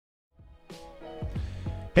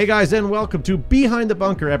Hey guys, and welcome to Behind the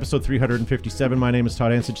Bunker, episode 357. My name is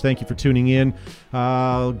Todd Ansich. Thank you for tuning in.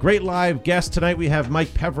 Great live guest tonight. We have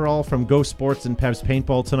Mike Peverall from Go Sports and Pev's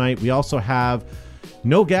Paintball tonight. We also have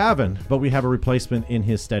no Gavin, but we have a replacement in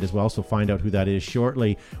his stead as well, so find out who that is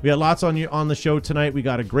shortly. We got lots on the show tonight. We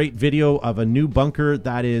got a great video of a new bunker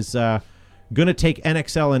that is going to take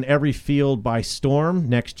NXL in every field by storm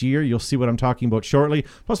next year. You'll see what I'm talking about shortly.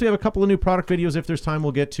 Plus, we have a couple of new product videos if there's time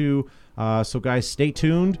we'll get to. So guys, stay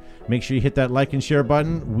tuned. Make sure you hit that like and share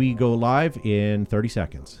button. We go live in 30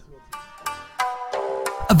 seconds.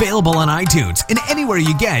 Available on iTunes and anywhere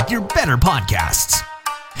you get your better podcasts.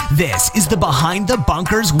 This is the Behind the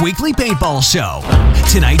Bunkers Weekly Paintball Show.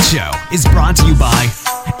 Tonight's show is brought to you by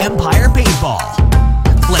Empire Paintball,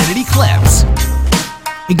 Planet Eclipse,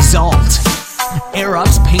 Exalt, Air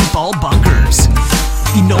Ups Paintball Bunkers,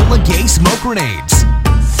 Enola Gay Smoke Grenades,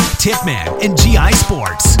 Tipman, and GI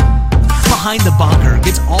Sports. Behind the Bunker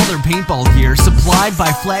gets all their paintball gear supplied by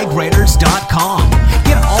FlagRaiders.com.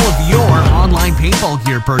 Get all of your online paintball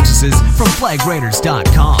gear purchases from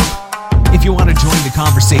FlagRaiders.com. If you want to join the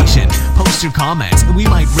conversation, post your comments and we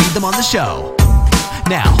might read them on the show.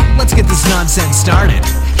 Now, let's get this nonsense started.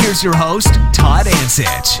 Here's your host, Todd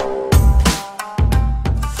Ansich.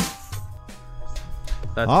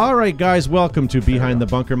 All right, guys, welcome to Behind the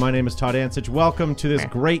Bunker. My name is Todd Ansich. Welcome to this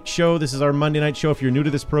great show. This is our Monday night show. If you're new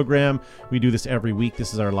to this program, we do this every week.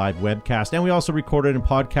 This is our live webcast, and we also record it in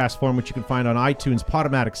podcast form, which you can find on iTunes,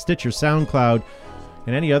 Podomatic, Stitcher, SoundCloud,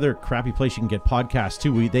 and any other crappy place you can get podcasts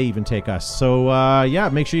too. They even take us. So, yeah,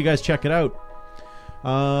 make sure you guys check it out.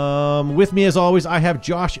 With me, as always, I have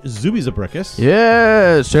Josh Zubizabrickus.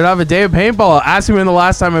 Yeah, straight off a day of paintball. Ask me when the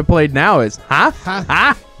last time I played now is.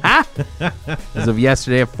 As of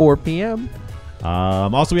yesterday at 4 p.m.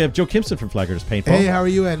 Also, we have Joe Kimson from Flaggers Paintball. Hey, how are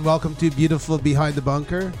you? And welcome to beautiful Behind the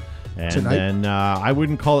Bunker. And tonight. then I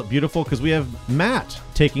wouldn't call it beautiful because we have Matt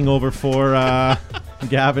taking over for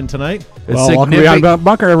Gavin tonight. Well, welcome to Behind the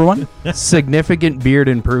Bunker, everyone. Significant beard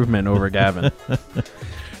improvement over Gavin.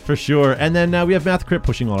 For sure. And then we have Matt the Crip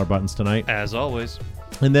pushing all our buttons tonight. As always.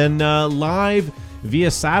 And then live via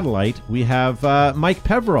satellite, we have Mike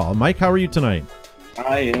Peverall. Mike, how are you tonight?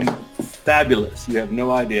 I am fabulous. You have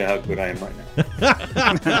no idea how good I am right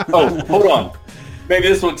now. Oh, hold on. Maybe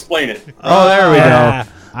this will explain it. Oh, there we go.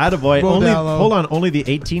 Attaboy. Hold on. Only the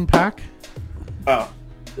 18-pack? Oh,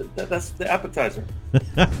 that's the appetizer.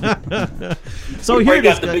 So we here it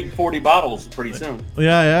is, got the big 40 bottles pretty soon.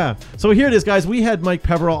 Yeah. So here it is, guys. We had Mike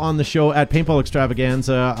Peverall on the show at Paintball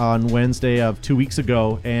Extravaganza on Wednesday of 2 weeks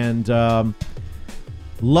ago, and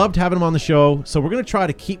loved having him on the show. So we're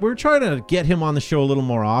trying to get him on the show a little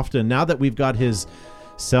more often now that we've got his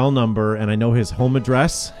cell number and I know his home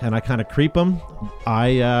address and I kind of creep him.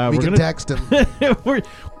 We can text him. we're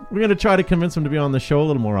going to try to convince him to be on the show a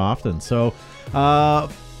little more often. So now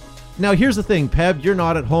here's the thing, Peb, you're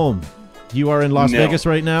not at home. You are in Las Vegas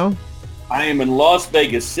right now? I am in Las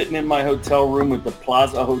Vegas, sitting in my hotel room at the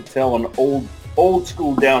Plaza Hotel in old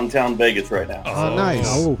school downtown Vegas right now. Oh, nice.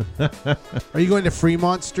 Oh. Are you going to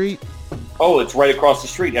Fremont Street? Oh, it's right across the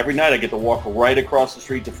street. Every night I get to walk right across the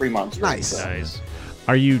street to Fremont Street. Nice.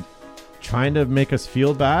 Are you trying to make us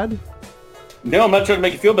feel bad? No, I'm not trying to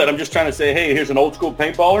make you feel bad. I'm just trying to say, hey, here's an old school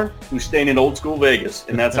paintballer who's staying in old school Vegas,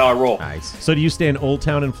 and that's how I roll. Nice. So do you stay in Old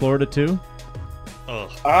Town in Florida too?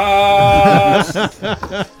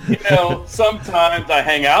 Sometimes I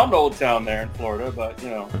hang out in Old Town there in Florida, but,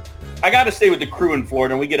 I got to stay with the crew in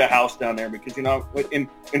Florida, and we get a house down there because, in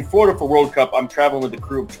Florida for World Cup, I'm traveling with the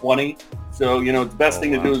crew of 20. So, the best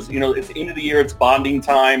thing to do is, it's the end of the year, it's bonding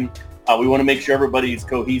time. We want to make sure everybody's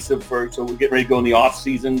cohesive so we're getting ready to go in the off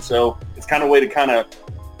season. So it's kind of a way to kind of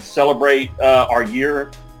celebrate our year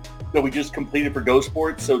that we just completed for Go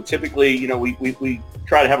Sports. So typically, we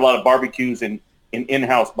try to have a lot of barbecues and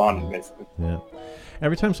in-house bonding, basically. Yeah.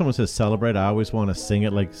 Every time someone says celebrate, I always want to sing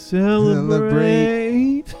it like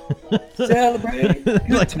celebrate. Celebrate.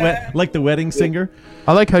 like the wedding singer.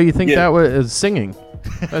 I like how you think that was singing.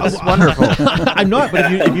 That's wonderful. I'm not,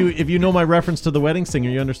 but if you know my reference to the wedding singer,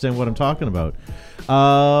 you understand what I'm talking about.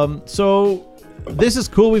 So this is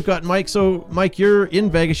cool. We've got Mike. So Mike, you're in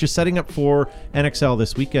Vegas. You're setting up for NXL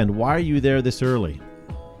this weekend. Why are you there this early?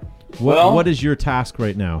 What is your task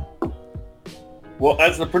right now? Well,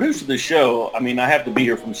 as the producer of the show, I have to be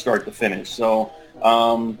here from start to finish. So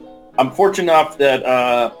I'm fortunate enough that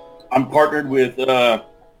I'm partnered with Darren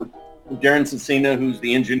Cecina, who's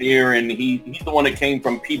the engineer, and he's the one that came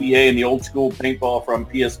from PBA and the old school paintball from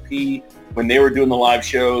PSP when they were doing the live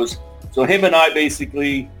shows. So him and I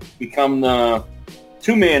basically become the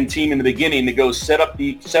two-man team in the beginning to go set up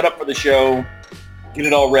for the show, get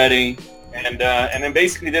it all ready, And then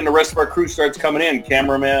basically then the rest of our crew starts coming in.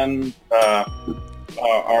 Cameramen,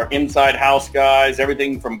 our inside house guys,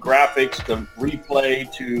 everything from graphics to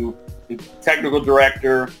replay to the technical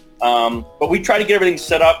director. But we try to get everything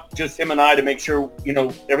set up, just him and I, to make sure,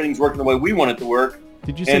 everything's working the way we want it to work.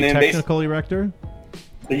 Did you say technical director?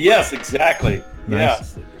 Yes, exactly.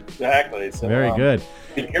 Nice. Yes, exactly. So, very good.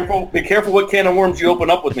 Be careful what can of worms you open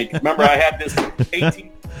up with me. 'Cause remember, I had this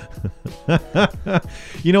 18.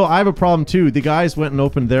 I have a problem too. The guys went and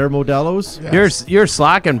opened their Modelos. Yes. You're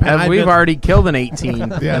slacking, Pev. We've already killed an 18,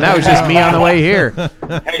 and that was just me on the way here.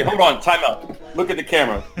 Hey, hold on, time out. Look at the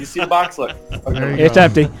camera. You see the box? Look. Okay. It's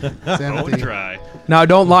empty. It's empty. Dry. Now,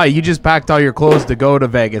 don't lie. You just packed all your clothes to go to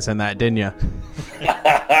Vegas and that, didn't you?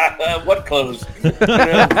 What clothes?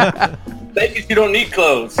 Vegas, you don't need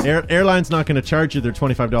clothes. Airline's not going to charge you their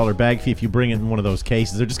 $25 bag fee if you bring it in one of those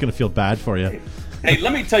cases. They're just going to feel bad for you. Hey,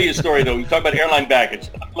 let me tell you a story, though. You talk about airline baggage.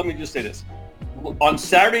 Let me just say this. On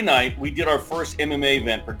Saturday night, we did our first MMA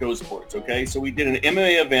event for Go Sports, okay? So we did an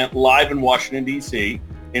MMA event live in Washington, D.C.,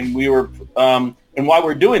 and we were, and while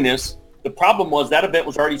we're doing this, the problem was that event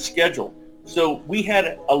was already scheduled. So we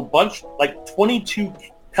had a bunch, like 22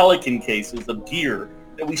 Pelican cases of gear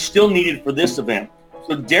that we still needed for this event.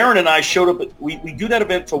 So Darren and I showed up, we do that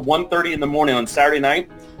event till 1:30 in the morning on Saturday night,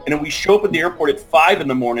 and then we show up at the airport at 5 in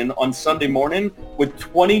the morning on Sunday morning with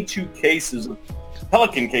 22 cases,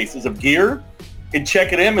 Pelican cases of gear, and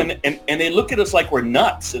check it in, and they look at us like we're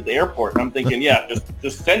nuts at the airport. And I'm thinking, yeah,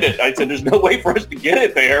 just send it. I said, there's no way for us to get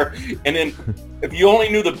it there. And then if you only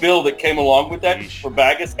knew the bill that came along with that for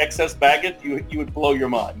baggage, excess baggage, you would blow your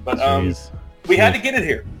mind. But we had to get it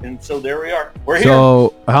here, and so there we are. We're here.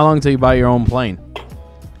 So how long till you buy your own plane?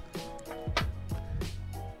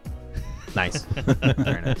 Nice.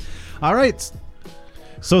 Very nice. All right.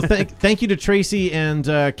 So thank you to Tracy and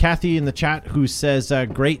Kathy in the chat, who says,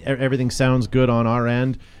 great, everything sounds good on our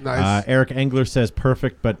end. Nice. Eric Engler says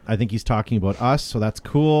perfect, but I think he's talking about us, so that's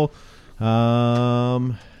cool.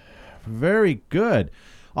 Very good.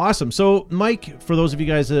 Awesome. So Mike, for those of you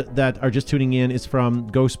guys that are just tuning in, is from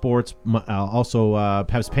Go Sports, also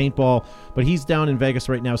Pev's Paintball, but he's down in Vegas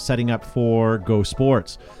right now setting up for Go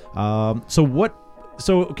Sports.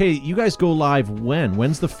 So, okay, you guys go live when?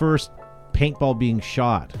 When's the first paintball being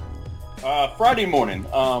shot? Friday morning.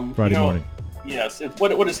 Friday morning. Yes.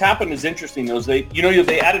 What has happened is interesting, though, is they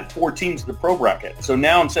added 4 teams to the pro bracket. So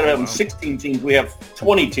now instead of having 16 teams, we have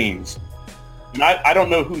 20 teams. And I don't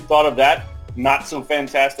know who thought of that not so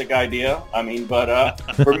fantastic idea. I mean, but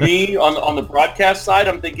for me on the broadcast side,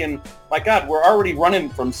 I'm thinking, my God, we're already running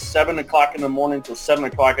from 7 o'clock in the morning till 7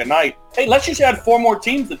 o'clock at night. Hey, let's just add 4 more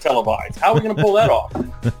teams to televise. How are we going to pull that off?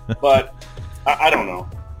 But I don't know.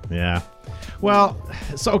 Yeah. Well,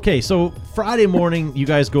 so Friday morning, you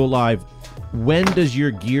guys go live. When does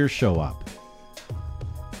your gear show up?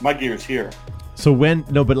 My gear's here. So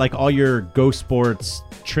but like all your Go Sports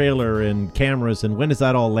trailer and cameras, and when does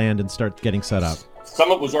that all land and start getting set up?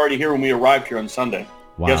 Some of it was already here when we arrived here on Sunday.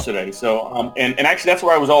 Wow. Yesterday. So, and actually that's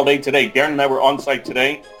where I was all day today. Darren and I were on site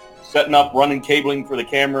today, setting up, running cabling for the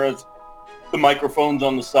cameras, the microphones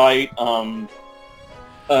on the site,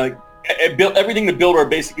 built everything to build our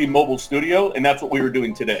basically mobile studio, and that's what we were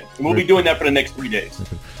doing today. And we'll be doing that for the next 3 days.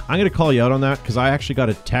 I'm going to call you out on that because I actually got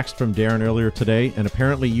a text from Darren earlier today, and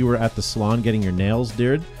apparently you were at the salon getting your nails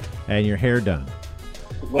did and your hair done.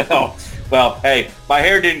 Well, hey, my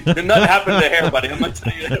hair did not happen to the hair, buddy. I'm going to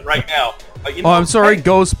tell you that right now. But, I'm sorry,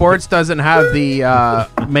 Go Sports doesn't have the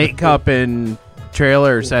makeup and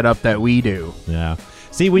trailer setup that we do. Yeah.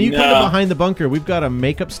 See, when you come to Behind the Bunker, we've got a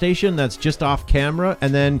makeup station that's just off camera,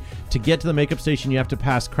 and then to get to the makeup station, you have to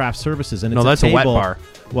pass craft services. And it's that's a wet bar.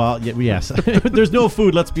 Well, yes. There's no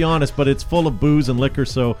food, let's be honest, but it's full of booze and liquor,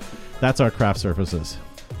 so that's our craft services.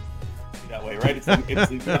 That way, right? It's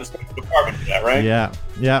you got a special department for that, right? Yeah.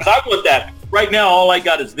 'Cause I want that. Right now, all I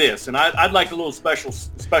got is this, and I'd like a little special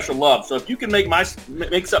love. So if you can make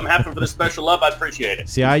something happen for the special love, I'd appreciate it.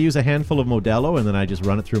 See, I use a handful of Modelo, and then I just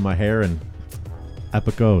run it through my hair, and up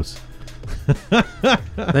it goes.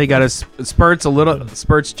 They got spurts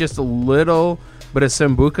just a little bit of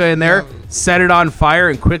Sambuca in there, set it on fire,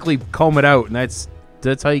 and quickly comb it out, and that's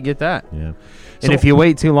how you get that. Yeah. And if you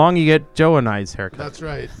wait too long, you get Joe and I's haircut. That's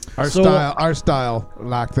right. Our style,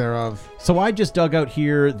 lack thereof. So I just dug out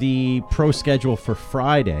here the pro schedule for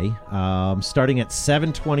Friday, starting at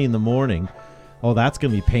 7:20 in the morning. Oh, that's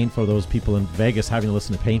going to be painful for those people in Vegas having to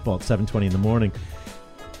listen to paintball at 7:20 in the morning.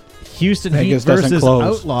 Houston Vegas Heat versus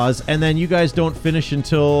close. Outlaws, and then you guys don't finish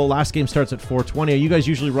until last game starts at 4:20. Are you guys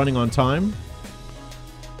usually running on time?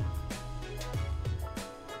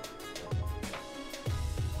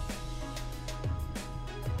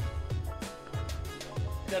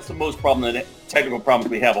 that's the most technical problems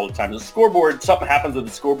we have all the time. The scoreboard, something happens with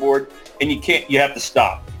the scoreboard, and you have to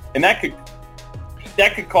stop, and that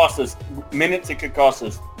could cost us minutes. It could cost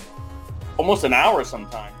us almost an hour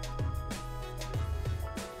sometimes.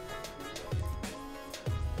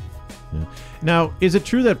 Yeah. Now, is it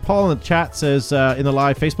true that Paul in the chat says, in the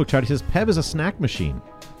live Facebook chat, he says Pev is a snack machine?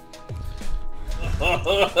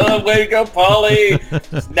 Way to go,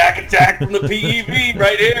 Paulie! Snack attack from the PEV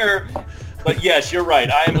right here. But yes, you're right.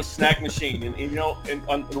 I am a snack machine, and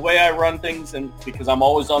and the way I run things, and because I'm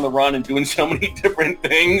always on the run and doing so many different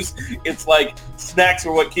things, it's like snacks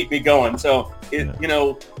are what keep me going. So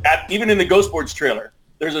even in the Go Sports trailer,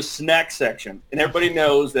 there's a snack section, and everybody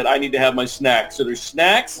knows that I need to have my snacks. So there's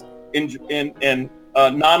snacks and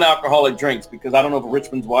non-alcoholic drinks, because I don't know if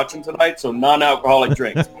Richmond's watching tonight, so non-alcoholic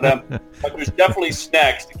drinks. But there's definitely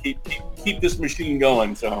snacks to keep this machine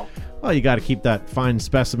going. So, well, you got to keep that fine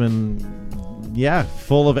specimen,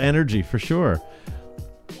 full of energy for sure.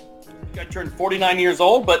 I turned 49 years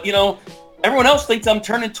old, but everyone else thinks I'm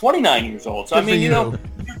turning 29 years old. So I mean, you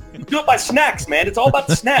do it by snacks, man. It's all about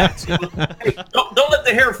the snacks. Hey, don't let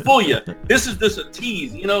the hair fool you. This is a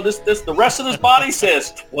tease. The rest of this body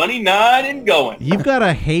says 29 and going. You've got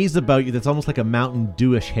a haze about you that's almost like a Mountain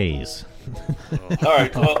Dew-ish haze. All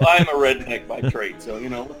right. Well, I'm a redneck by trade, so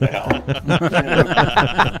what the hell.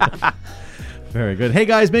 Very good. Hey,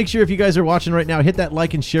 guys, make sure if you guys are watching right now, hit that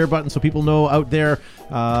like and share button so people know out there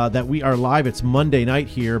that we are live. It's Monday night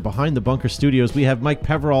here behind the Bunker Studios. We have Mike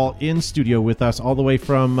Peverall in studio with us all the way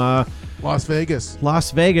from Las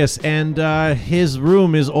Vegas. And his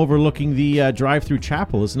room is overlooking the drive-through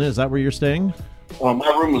chapel, isn't it? Is that where you're staying? Well, my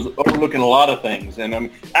room was overlooking a lot of things. And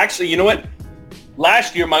actually, you know what?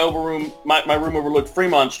 Last year, my room overlooked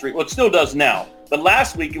Fremont Street. Well, it still does now. But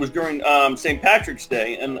last week, it was during St. Patrick's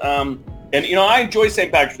Day. And I enjoy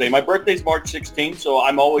St. Patrick's Day. My birthday's March 16th, so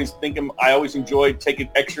I always enjoy taking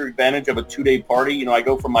extra advantage of a 2-day party. I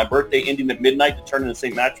go from my birthday ending at midnight to turn into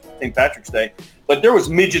St. Patrick's Day. But there was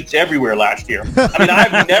midgets everywhere last year. I mean,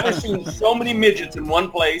 I've never seen so many midgets in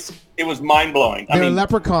one place. It was mind-blowing. They're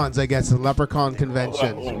leprechauns, I guess, a leprechaun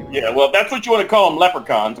convention. Well, that's what you want to call them,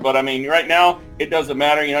 leprechauns. But, I mean, right now, it doesn't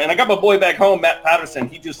matter. And I got my boy back home, Matt Patterson.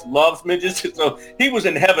 He just loves midgets. So he was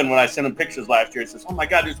in heaven when I sent him pictures last year. He says, oh, my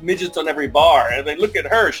God, there's midgets on every bar. And they look at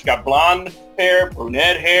her. She got blonde hair,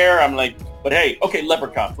 brunette hair. I'm like, but hey, okay,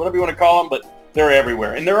 leprechauns, whatever you want to call them. But they're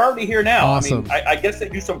everywhere, and they're already here now. Awesome. I mean, I guess they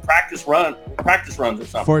do some practice runs or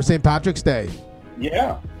something for St. Patrick's Day.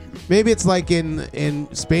 Yeah. Maybe it's like in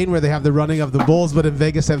Spain where they have the running of the bulls, but in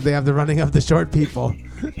Vegas they have the running of the short people.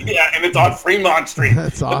 Yeah, and it's on Fremont Street.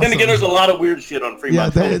 That's awesome. But then again, there's a lot of weird shit on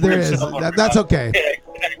Fremont. Yeah, there is. That's okay.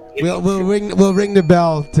 We'll ring the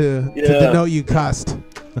bell to denote you cussed.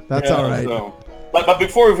 That's all right. So. But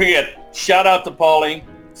before we forget, shout out to Paulie.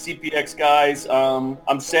 CPX guys,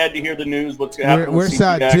 I'm sad to hear the news. What's happening? We're with CPX,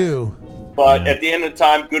 sad too. But at the end of the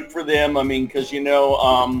time, good for them. I mean, because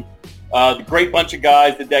the great bunch of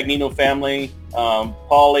guys, the Dagnino family,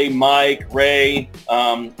 Paulie, Mike, Ray,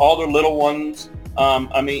 all their little ones.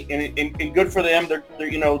 I mean, and good for them.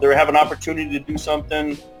 They're having an opportunity to do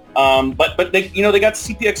something. But they got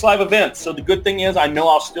CPX live events. So the good thing is, I know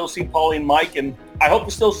I'll still see Paulie and Mike, and I hope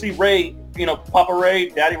to still see Ray. Papa Ray,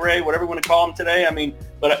 Daddy Ray, whatever you want to call him today. I mean,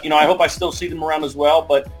 but I hope I still see them around as well.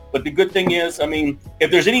 But the good thing is, I mean, if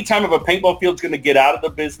there's any time of a paintball field's going to get out of the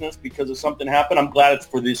business because of something happened, I'm glad it's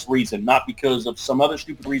for this reason, not because of some other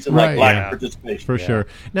stupid reason like lack of participation. For sure.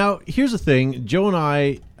 Now, here's the thing. Joe and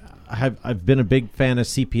I've been a big fan of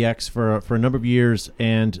CPX for a number of years,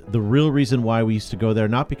 and the real reason why we used to go there,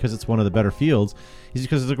 not because it's one of the better fields, is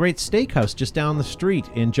because there's a great steakhouse just down the street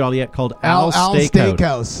in Joliet called Al's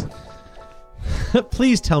Steakhouse.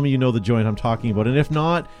 Please tell me you know the joint I'm talking about, and if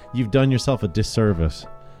not, you've done yourself a disservice.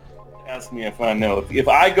 Ask me if I know. If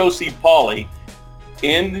I go see Paulie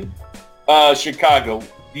in Chicago,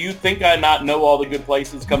 do you think I not know all the good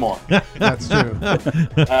places? Come on. That's true.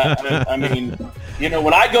 I mean,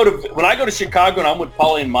 when I go to Chicago and I'm with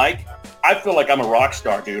Paulie and Mike, I feel like I'm a rock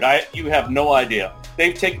star, dude. You have no idea.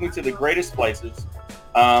 They've taken me to the greatest places,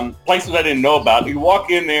 places I didn't know about. You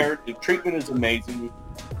walk in there, the treatment is amazing.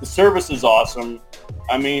 The service is awesome.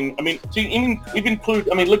 I mean,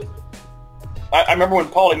 look. I remember when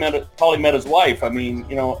Paulie met his wife. I mean,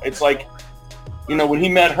 it's like, when he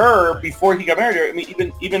met her before he got married. I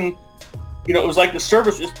mean, even it was like the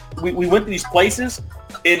service. We went to these places,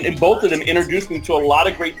 and both of them introduced me to a lot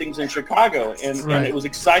of great things in Chicago, and it was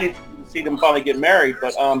exciting to see them finally get married.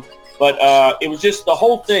 But it was just the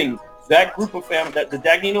whole thing. That group of family, the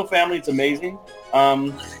Dagnino family, is amazing.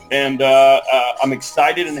 And I'm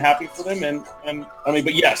excited and happy for them. And I mean,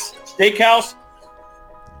 but yes, steakhouse,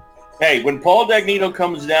 Hey, when Paul Dagnino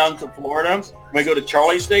comes down to Florida, when we go to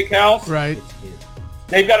Charlie's Steakhouse, Right.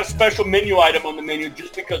 they've got a special menu item on the menu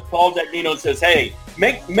just because Paul Dagnino says, hey,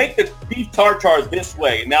 make the beef tartare this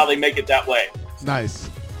way. And now they make it that way. Nice.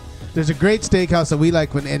 There's a great steakhouse that we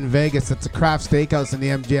like when in Vegas. It's a craft steakhouse in the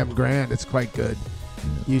MGM Grand. It's quite good.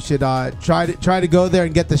 You should try to go there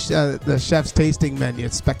and get the chef's tasting menu.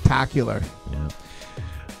 It's spectacular. Yeah.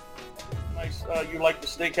 Nice. You like the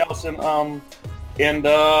steakhouse in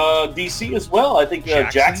DC as well. I think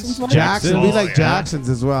Jackson's. Right? Jackson. We like yeah. Jackson's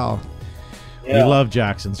as well. Yeah. We love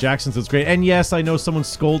Jackson's. Jackson's is great. And yes, I know someone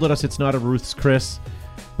scolded us. It's not a Ruth's Chris.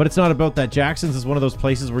 But it's not about that. Jackson's is one of those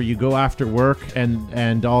places where you go after work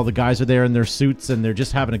and all the guys are there in their suits and they're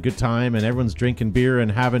just having a good time and everyone's drinking beer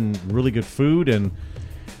and having really good food and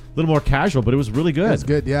a little more casual, but it was really good. It's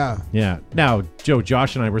good, yeah. Yeah. Now, Joe,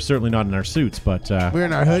 Josh, and I were certainly not in our suits, but We're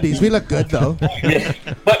in our hoodies. We look good though. Yeah.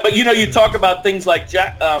 But you know, you talk about things like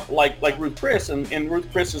like Ruth Chris, and Ruth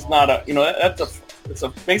Chris is not a, you know, it's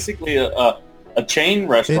basically a chain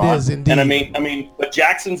restaurant. It is indeed. And I mean, but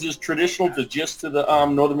Jackson's is traditional to just to the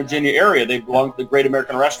Northern Virginia area. They belong to the Great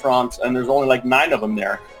American Restaurants, and there's only like 9 of them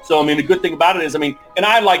there. So I mean, the good thing about it is, I mean, and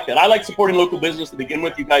I like that. I like supporting local business to begin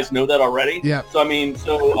with. You guys know that already. Yeah. So I mean,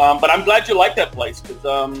 but I'm glad you like that place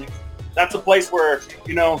because that's a place where,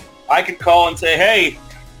 you know, I could call and say, hey,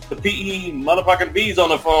 the PE motherfucking B's on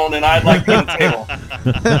the phone, and I'd like to get the table.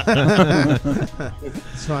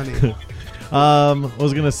 It's funny. I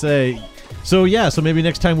was going to say, so maybe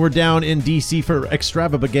next time we're down in DC for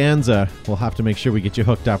Extravaganza, we'll have to make sure we get you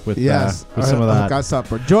hooked up with, Yes. with some of that. Hook us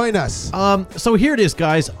up or join us. So here it is,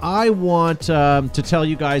 guys. I want to tell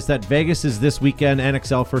you guys that Vegas is this weekend,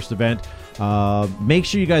 NXL first event. Make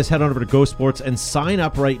sure you guys head on over to Go Sports and sign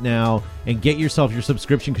up right now and get yourself your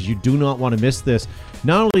subscription because you do not want to miss this.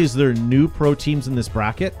 Not only is there new pro teams in this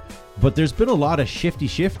bracket, but there's been a lot of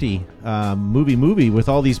shifty movie with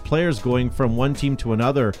all these players going from one team to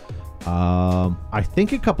another. I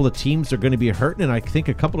think a couple of teams are going to be hurting, and I think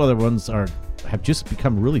a couple other ones have just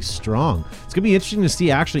become really strong. It's going to be interesting to see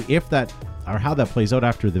actually if that or how that plays out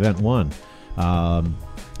after the event 1.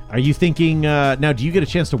 Are you thinking now? Do you get a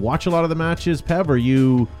chance to watch a lot of the matches, Pev? Or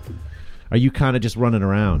are you kind of just running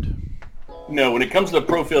around? No, when it comes to the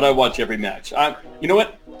pro field, I watch every match. You know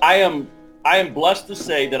what? I am blessed to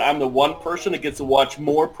say that I'm the one person that gets to watch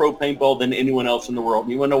more pro paintball than anyone else in the world.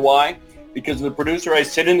 You want to know why? Because as the producer, I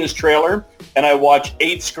sit in this trailer and I watch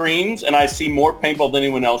 8 screens and I see more paintball than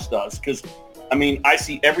anyone else does. Because, I mean, I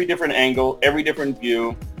see every different angle, every different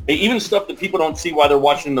view, even stuff that people don't see while they're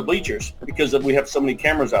watching in the bleachers because we have so many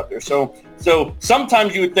cameras out there. So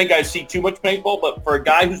sometimes you would think I see too much paintball, but for a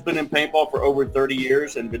guy who's been in paintball for over 30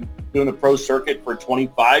 years and been doing the pro circuit for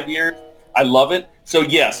 25 years, I love it. So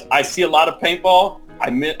yes, I see a lot of paintball.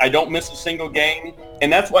 I don't miss a single game,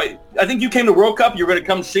 and that's why I think you came to World Cup. You were going to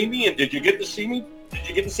come see me, and did you get to see me? Did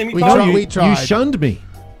you get to see me? We tried. You shunned me.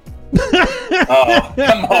 Oh,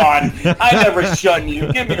 come on! I never shun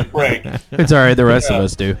you. Give me a break. It's all right. The rest of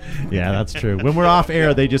us do. Yeah, that's true. When we're off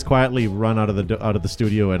air, they just quietly run out of the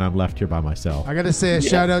studio, and I'm left here by myself. I got to say a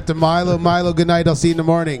shout out to Milo. Milo, good night. I'll see you in the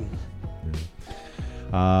morning.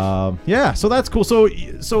 Yeah, so that's cool. So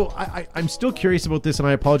I'm still curious about this, and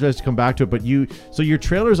I apologize to come back to it. But so your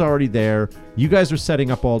trailer's already there. You guys are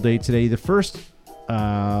setting up all day today. The first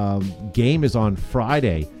game is on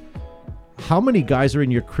Friday. How many guys are in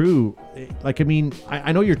your crew? Like, I mean,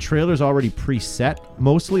 I know your trailer's already preset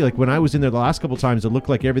mostly. Like when I was in there the last couple times, it looked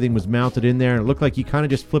like everything was mounted in there, and it looked like you kind of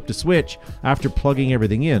just flipped a switch after plugging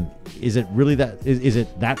everything in. Is it really that? Is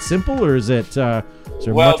it that simple, or is it?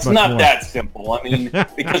 Well, it's not that simple. I mean,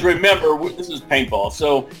 because remember, this is paintball.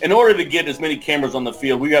 So in order to get as many cameras on the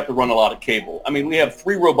field, we have to run a lot of cable. I mean, we have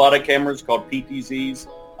 3 robotic cameras called PTZs.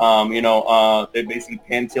 They basically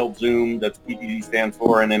pan-tilt zoom. That's what PTZ stands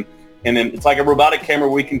for. And then it's like a robotic camera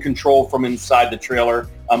we can control from inside the trailer.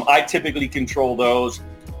 I typically control those.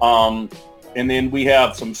 And then we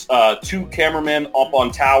have some 2 cameramen up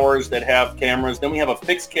on towers that have cameras. Then we have a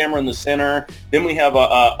fixed camera in the center. Then we have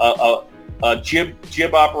a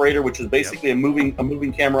jib operator, which is basically a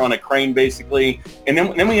moving camera on a crane, basically. And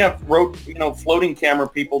then we have floating camera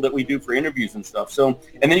people that we do for interviews and stuff. So,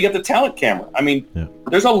 and then you got the talent camera. I mean,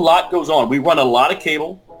 There's a lot goes on. We run a lot of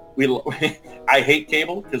cable. I hate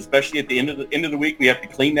cable because especially at the end of the week we have to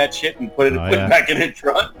clean that shit and put it back in the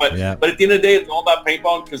truck. But at the end of the day, it's all about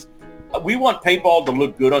paintball because we want paintball to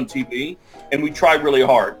look good on TV, and we try really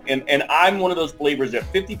hard. And I'm one of those believers that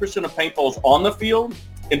 50% of paintball is on the field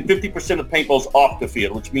and 50% of paintball's off the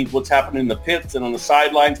field, which means what's happening in the pits and on the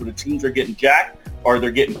sidelines when the teams are getting jacked, or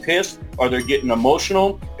they're getting pissed, or they're getting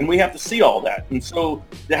emotional, and we have to see all that. And so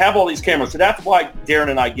to have all these cameras, so that's why Darren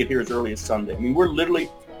and I get here as early as Sunday. I mean, we're literally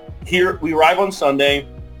here. We arrive on Sunday,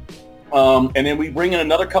 and then we bring in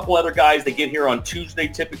another couple other guys. They get here on Tuesday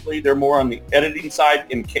typically. They're more on the editing side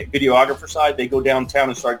and videographer side. They go downtown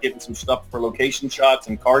and start getting some stuff for location shots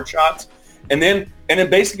and card shots. And then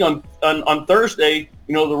basically on Thursday,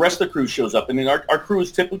 the rest of the crew shows up. And then our crew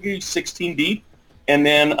is typically 16 deep. And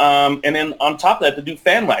then on top of that, to do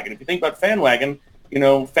fan wagon. If you think about fan wagon, we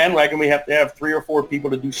have to have 3 or 4 people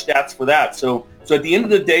to do stats for that. So at the end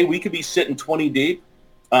of the day, we could be sitting 20 deep.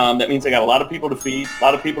 That means I got a lot of people to feed, a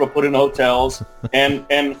lot of people to put in hotels, and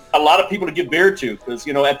a lot of people to give beer to. Because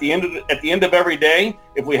at the end of every day,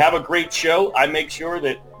 if we have a great show, I make sure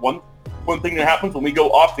that one thing that happens when we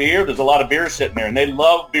go off the air, there's a lot of beer sitting there, and they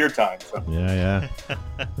love beer time. So. Yeah.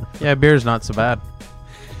 Yeah, beer's not so bad.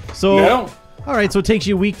 So. No. All right, so it takes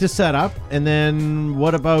you a week to set up, and then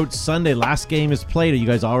what about Sunday? Last game is played. Are you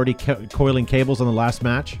guys already coiling cables on the last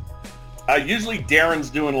match? Usually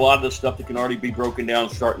Darren's doing a lot of the stuff that can already be broken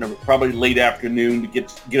down, starting probably late afternoon to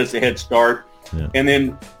get us a head start. Yeah. And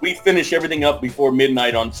then we finish everything up before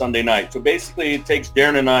midnight on Sunday night. So basically it takes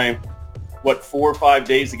Darren and I, 4 or 5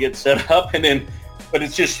 days to get set up, but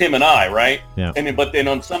it's just him and I, right? Yeah. But then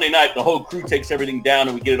on Sunday night, the whole crew takes everything down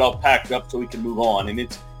and we get it all packed up so we can move on. And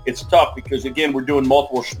it's tough because, again, we're doing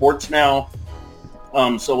multiple sports now.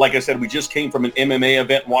 So like I said, we just came from an MMA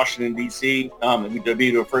event in Washington, D.C. And we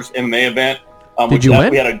did our first MMA event. Did you win?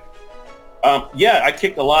 We had I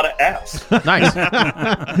kicked a lot of ass. Nice.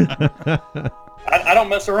 I don't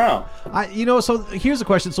mess around. So here's a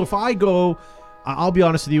question. So if I go, I'll be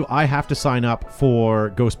honest with you, I have to sign up for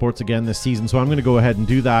Go Sports again this season, so I'm going to go ahead and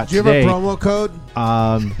do that today. Do you have a promo code?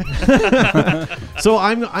 So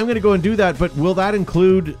I'm going to go and do that, but will that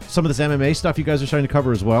include some of this MMA stuff you guys are starting to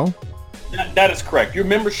cover as well? That is correct. Your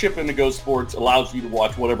membership in the Go Sports allows you to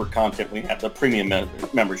watch whatever content we have, the premium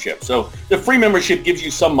membership. So the free membership gives you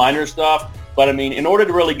some minor stuff, but I mean, in order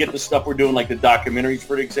to really get the stuff we're doing, like the documentaries,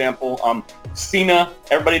 for example, Cena,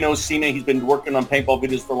 everybody knows Cena. He's been working on paintball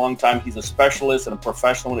videos for a long time. He's a specialist and a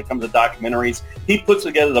professional when it comes to documentaries. He puts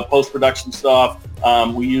together the post-production stuff.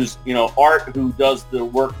 We use, Art, who does the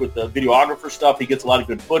work with the videographer stuff. He gets a lot of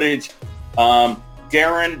good footage.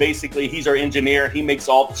 Darren, basically, he's our engineer. He makes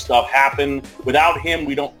all the stuff happen. Without him,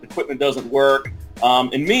 the equipment doesn't work.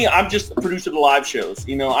 And me, I'm just the producer of the live shows.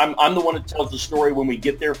 I'm the one that tells the story when we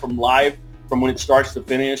get there from when it starts to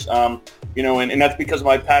finish. And that's because of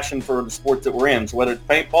my passion for the sports that we're in. So whether it's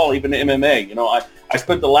paintball, even the MMA, I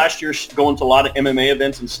spent the last year going to a lot of MMA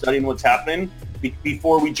events and studying what's happening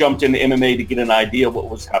before we jumped into MMA to get an idea of what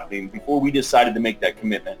was happening, before we decided to make that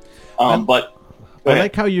commitment. I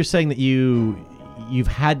like how you're saying that you've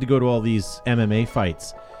had to go to all these MMA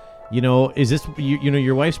fights. Is this,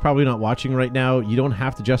 your wife's probably not watching right now. You don't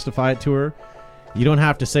have to justify it to her. You don't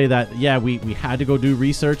have to say that, we had to go do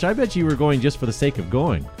research. I bet you were going just for the sake of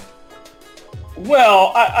going.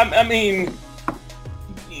 Well, I mean,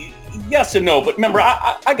 yes and no. But remember,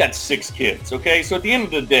 I got 6 kids, okay? So at the end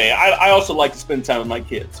of the day, I also like to spend time with my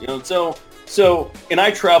kids, So, and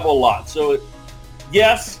I travel a lot. So,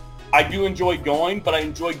 yes, I do enjoy going, but I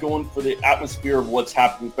enjoy going for the atmosphere of what's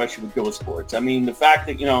happening, especially with Go Sports. I mean, the fact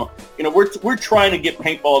that, we're trying to get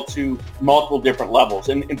paintball to multiple different levels.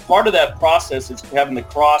 And part of that process is having the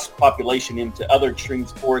cross population into other extreme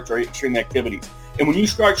sports or extreme activities. And when you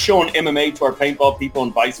start showing MMA to our paintball people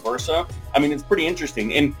and vice versa, I mean, it's pretty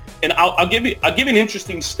interesting. And I'll give you an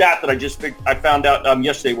interesting stat that I found out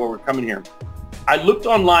yesterday while we're coming here. I looked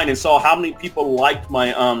online and saw how many people liked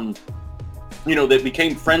my, that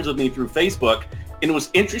became friends with me through Facebook. And it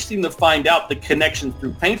was interesting to find out the connection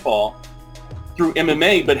through paintball, through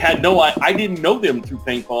MMA, but I didn't know them through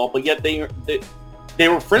paintball, but yet they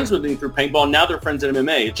were friends with me through paintball. And now they're friends in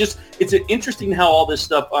MMA. It's interesting how all this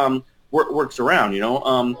stuff works around,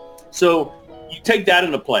 So you take that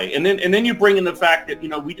into play, and then you bring in the fact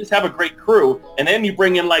that we just have a great crew, and then you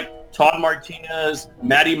bring in like Todd Martinez,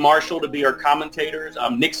 Maddie Marshall to be our commentators,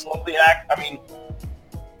 Nick Slowiak.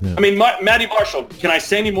 Maddie Marshall. Can I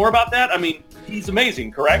say any more about that? I mean, he's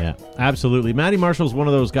amazing, correct? Yeah, absolutely. Maddie Marshall's one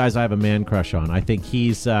of those guys I have a man crush on. I think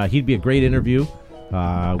he'd be a great interview.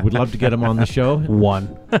 Would love to get him on the show. One.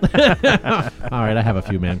 All right, I have a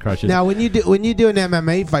few man crushes. Now, when you do an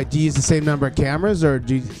MMA fight, do you use the same number of cameras, or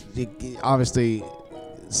do you obviously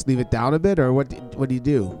sleeve it down a bit, or what do you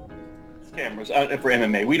do? Cameras for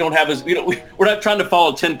MMA. We're not trying to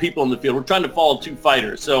follow 10 people in the field. We're trying to follow 2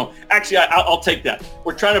 fighters. So actually, I'll take that.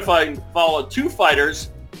 We're trying to follow 2 fighters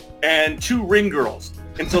and 2 ring girls.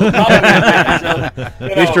 And so the problem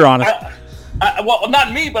is, At least you're honest. well,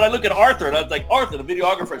 not me, but I look at Arthur, and I was like, Arthur, the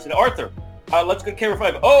videographer, I said, Arthur, let's go to camera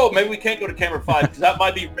 5. Oh, maybe we can't go to camera 5 because that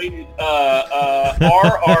might be rated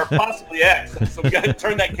R or possibly X. So we got to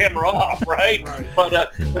turn that camera off, right? But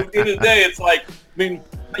at the end of the day, it's like, I mean,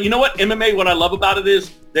 you know what? MMA, what I love about it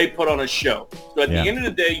is they put on a show. So at the end of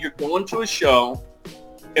the day, you're going to a show,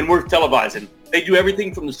 and we're televising. They do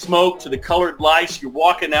everything from the smoke to the colored lights. You're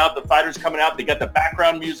walking out, the fighters coming out. They got the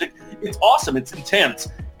background music. It's awesome. It's intense.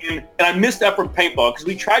 And I missed that from paintball because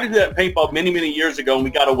we tried to do that in paintball many, many years ago, and we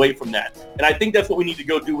got away from that. And I think that's what we need to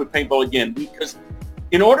go do with paintball again, because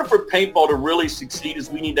in order for paintball to really succeed, is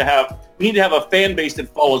we need to have a fan base that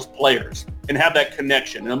follows players and have that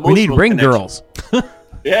connection. An We need emotional ring connection. girls.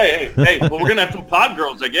 Hey, well, we're gonna have some pod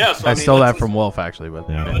girls, I guess. I stole that from Wolf, actually, but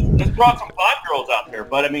Let's brought some pod girls out there,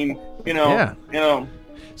 but I mean, you know.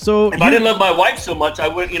 So if I didn't love my wife so much, I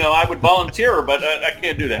would volunteer her, but I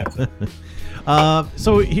can't do that.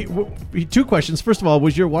 So two questions. First of all,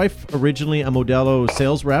 was your wife originally a Modelo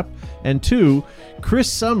sales rep? And two,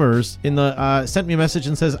 Chris Summers sent me a message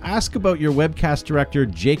and says, ask about your webcast director,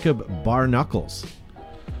 Jacob Barknuckles.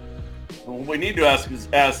 What we need to ask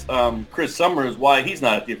Chris Summers why he's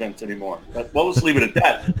not at the events anymore. But let's leave it at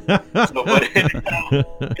that. So, but, hey,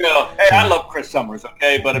 I love Chris Summers,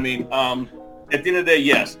 okay? But I mean, at the end of the day,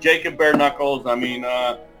 yes, Jacob Barknuckles. I mean,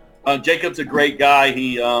 Jacob's a great guy.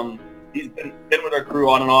 He's been with our crew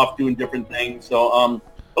on and off doing different things. So,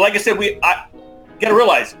 but like I said, I got to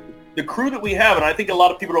realize the crew that we have, and I think a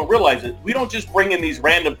lot of people don't realize it. We don't just bring in these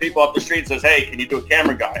random people off the street and says, "Hey, can you do a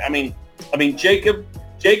camera guy?" I mean,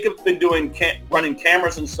 Jacob's been doing running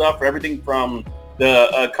cameras and stuff for everything from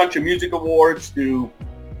the Country Music Awards to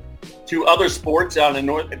other sports down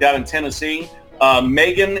in Tennessee.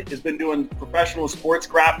 Megan has been doing professional sports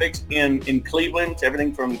graphics in Cleveland,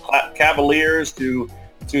 everything from Cavaliers to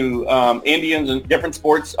Indians and different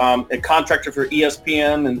sports. A contractor for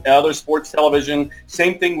ESPN and other sports television.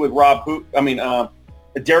 Same thing with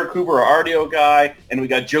Derek Hoover, our audio guy, and we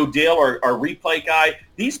got Joe Dale, our replay guy.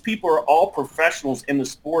 These people are all professionals in the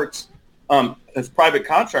sports as private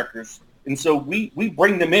contractors, and so we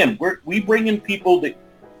bring them in. We bring in people that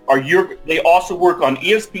they also work on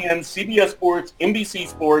ESPN, CBS Sports, NBC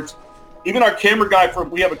Sports. Even our camera guy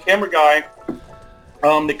we have a camera guy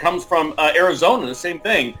that comes from Arizona, the same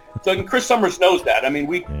thing. So Chris Summers knows that. I mean,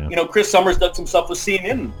 Chris Summers does some stuff with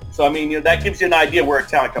CNN. So, I mean, that gives you an idea where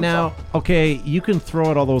talent comes from. Now, okay, you can throw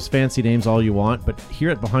out all those fancy names all you want, but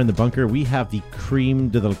here at Behind the Bunker, we have the cream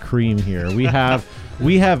de la cream here. We have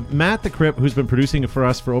Matt the Crip, who's been producing it for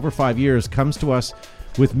us for over 5 years, comes to us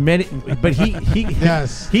with many, but he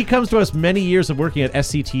Yes. he comes to us many years of working at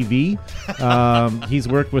SCTV. He's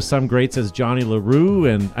worked with some greats as Johnny LaRue,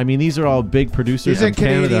 and I mean these are all big producers These are from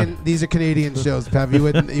Canada. These are Canadian shows, Pev. You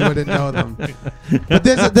wouldn't know them. But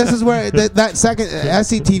this is where that second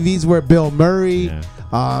SCTV's where Bill Murray.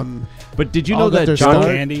 Yeah. But did you know all got that their John?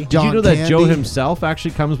 start. Did you John know that Joe Candy. himself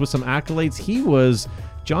actually comes with some accolades? He was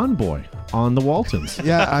John Boy on the Waltons.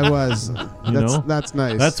 Yeah, I was. That's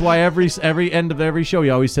nice. That's why every end of every show he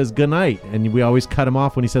always says good night, and we always cut him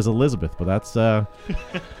off when he says Elizabeth. But that's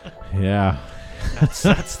yeah.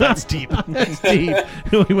 That's deep. That's deep.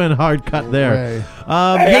 We went hard cut there.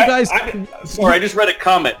 Right. Hey guys. Sorry, I just read a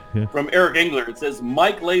comment from Eric Engler. It says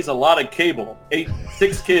Mike lays a lot of cable.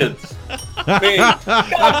 6 kids. Man,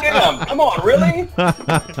 goddamn! Come on, really?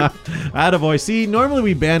 Attaboy. See, normally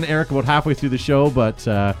we ban Eric about halfway through the show, but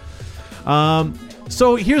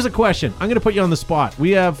so here's a question. I'm going to put you on the spot.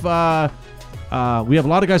 We have a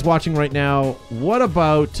lot of guys watching right now. What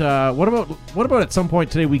about at some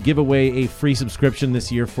point today we give away a free subscription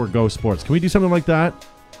this year for Go Sports? Can we do something like that?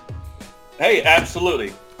 Hey,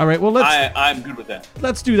 absolutely. All right. Well, I'm good with that.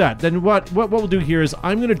 Let's do that. Then what we'll do here is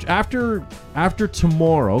I'm gonna after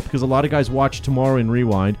tomorrow, because a lot of guys watch tomorrow in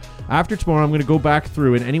Rewind. After tomorrow, I'm gonna go back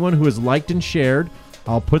through, and anyone who has liked and shared,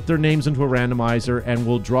 I'll put their names into a randomizer, and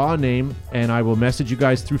we'll draw a name, and I will message you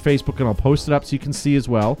guys through Facebook, and I'll post it up so you can see as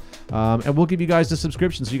well. And we'll give you guys a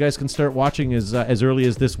subscription so you guys can start watching as early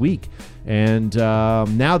as this week. And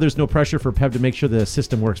now there's no pressure for Pev to make sure the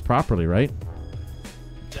system works properly, right?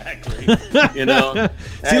 Exactly. See, look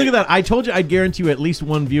at that. I told you I'd guarantee you at least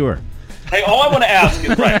one viewer. Hey, all I want to ask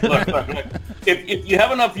is, look. If you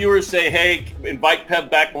have enough viewers say, hey, invite Pev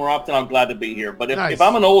back more often, I'm glad to be here. But if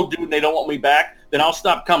I'm an old dude and they don't want me back, then I'll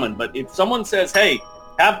stop coming. But if someone says, hey,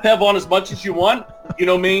 have Pev on as much as you want, you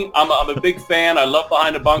know me, I'm a big fan. I love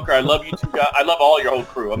Behind the Bunker. I love you two guys. I love all your whole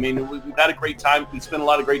crew. I mean, we've had a great time. We spent a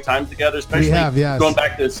lot of great times together, especially going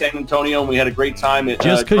back to San Antonio, and we had a great time.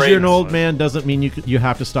 Just because you're an old man doesn't mean you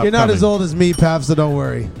have to stop You're not coming. as old as me, Pav, so don't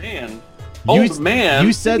worry. Man, Old man?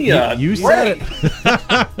 You said you said it.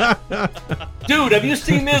 Dude, have you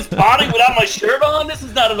seen this body without my shirt on? This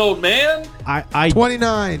is not an old man. I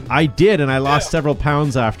 29. I did, and I lost several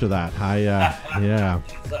pounds after that. Yeah.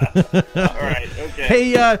 All right, okay.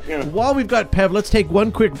 Hey, while we've got Pev, let's take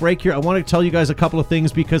one quick break here. I want to tell you guys a couple of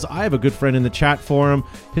things because I have a good friend in the chat forum.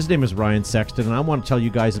 His name is Ryan Sexton, and I want to tell you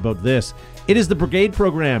guys about this. It is the Brigade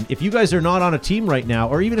program. If you guys are not on a team right now,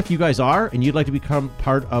 or even if you guys are, and you'd like to become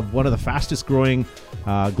part of one of the fastest growing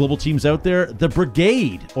global teams out there, the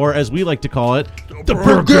Brigade, or as we like to call it, the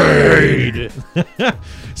Brigade.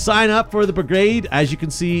 Sign up for the Brigade. As you can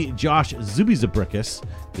see, Josh Zubizabrickus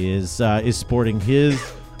is sporting his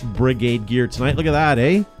Brigade gear tonight. Look at that,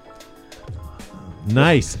 eh?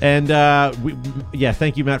 Nice. And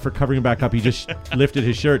thank you, Matt, for covering him back up. He just lifted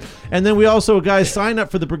his shirt. And then we also, guys, sign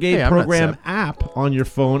up for the Brigade program app on your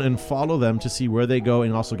phone and follow them to see where they go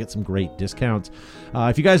and also get some great discounts.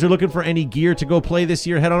 If you guys are looking for any gear to go play this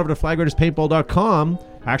year, head on over to FlagRaidersPaintball.com.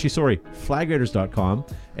 FlagRaiders.com,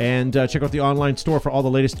 and check out the online store for all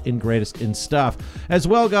the latest and greatest in stuff. As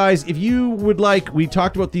well, guys, if you would like, we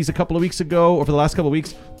talked about these a couple of weeks ago, or for the last couple of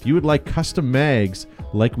weeks, if you would like custom mags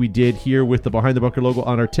like we did here with the Behind the Bunker logo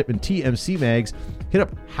on our Tippmann TMC mags, hit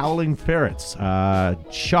up Howling Ferrets,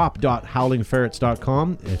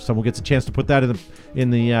 shop.howlingferrets.com. If someone gets a chance to put that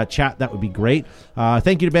in the chat, that would be great.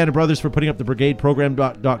 Thank you to Band of Brothers for putting up the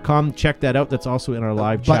brigadeprogram.com. Check that out. That's also in our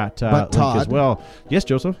live chat link as well. Yes,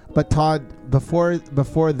 Joseph? But Todd, before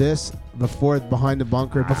Behind the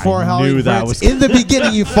Bunker, before Howling Ferrets, in the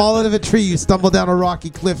beginning you fall out of a tree, you stumble down a rocky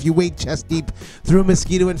cliff, you wade chest deep through a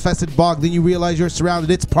mosquito-infested bog, then you realize you're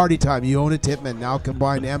surrounded. It's party time. You own a Tippmann, now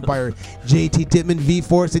combined Empire, JT Tippmann,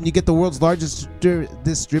 V-Force, and you get the world's largest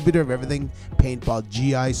distributor of everything paintball,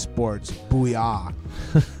 GI Sports. Booyah.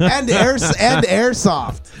 and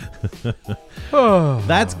airsoft.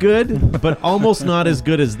 That's good, but almost not as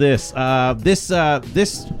good as this. This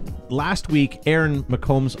last week, Aaron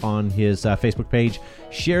McCombs on his Facebook page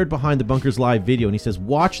shared Behind the Bunkers live video, and he says,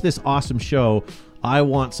 "Watch this awesome show. I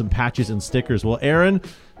want some patches and stickers." Well, Aaron,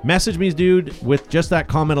 message me, dude, with just that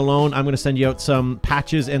comment alone. I'm going to send you out some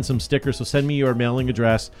patches and some stickers, so send me your mailing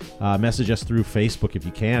address. Message us through Facebook if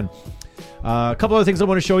you can. A couple other things I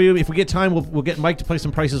want to show you. If we get time, we'll get Mike to play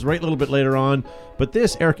some prices right a little bit later on. But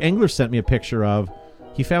this, Eric Engler sent me a picture of.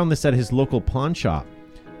 He found this at his local pawn shop.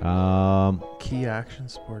 Key Action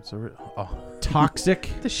Sports. Toxic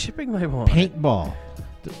the shipping label. Paintball.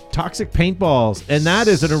 Toxic paintballs. And that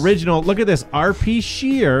is an original. Look at this. RP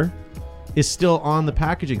Shear is still on the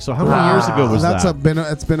packaging. So how many years ago was that?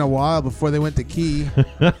 It's been a while before they went to Key.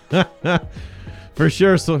 For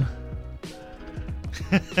sure. So,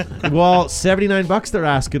 well, $79 they're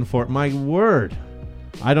asking for it. My word.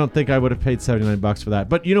 I don't think I would have paid $79 for that.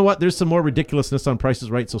 But you know what? There's some more ridiculousness on Price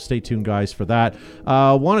is Right, so stay tuned, guys, for that.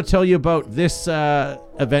 Want to tell you about this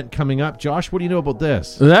event coming up. Josh, what do you know about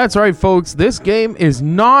this? That's right, folks. This game is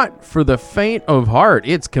not for the faint of heart.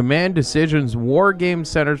 It's Command Decisions War Game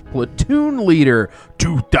Center's Platoon Leader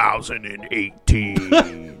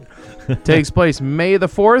 2018. Takes place May the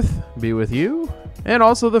 4th, be with you, and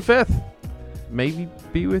also the 5th, maybe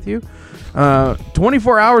be with you.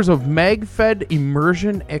 24 hours of mag-fed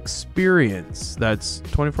immersion experience. That's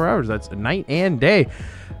 24 hours. That's night and day.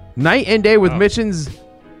 Night and day with missions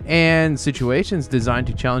and situations designed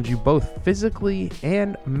to challenge you both physically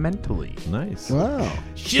and mentally. Nice. Wow.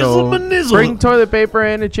 Shizzle-manizzle. Bring toilet paper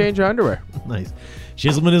and a change of underwear. Nice.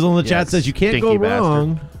 Shizzle-manizzle in the chat says you can't go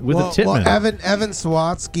wrong with a Tippmann. Evan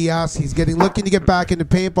Swatsky asks, he's looking to get back into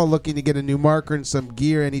paintball, looking to get a new marker and some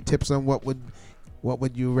gear. Any tips on what would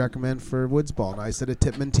you recommend for Woods Ball? And I said a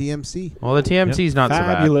Tippmann TMC. Well, the TMC's not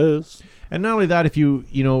Fabulous. so bad. And not only that, if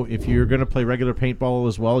you're going to play regular paintball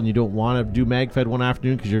as well and you don't want to do mag-fed one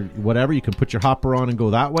afternoon because you're whatever, you can put your hopper on and go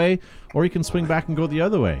that way, or you can swing back and go the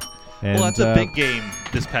other way. And, well, that's a big game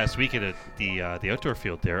this past weekend at the outdoor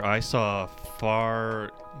field there. I saw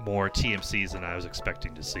far more TMCs than I was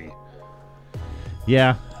expecting to see.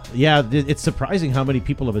 Yeah. It's surprising how many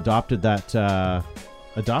people have adopted that, eh?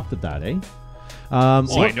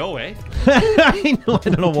 I know, eh? I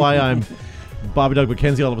don't know why I'm Bobby Doug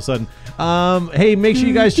McKenzie all of a sudden. Hey, make sure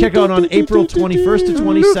you guys check out on April 21st to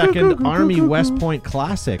 22nd, Army West Point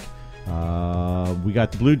Classic. We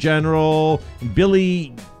got the Blue General,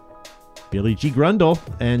 Billy G. Grundle,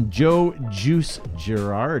 and Joe Juice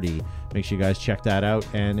Girardi. Make sure you guys check that out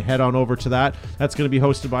and head on over to that. That's going to be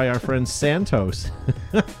hosted by our friend Santos.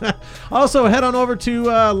 Also, head on over to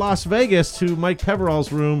Las Vegas to Mike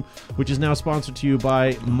Peverall's room, which is now sponsored to you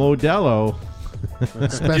by Modelo. You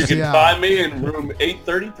Especially can find me in room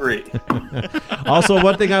 833. Also,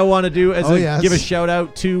 one thing I want to do is yes. give a shout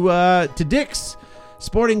out to Dick's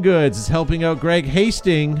Sporting Goods is helping out Greg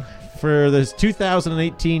Hastings for this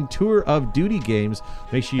 2018 Tour of Duty games.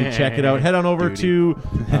 Make sure you check it out. Head on over to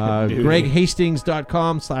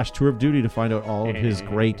greghastings.com/Tour of Duty to find out all of his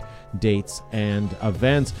great dates and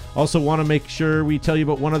events. Also want to make sure we tell you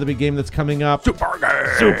about one other big game that's coming up.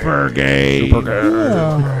 Super game.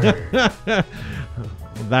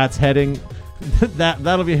 That's heading.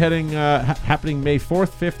 That'll be heading happening May 4th,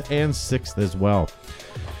 5th, and 6th as well.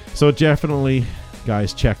 So definitely,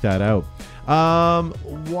 guys, check that out.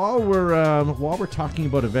 While we're talking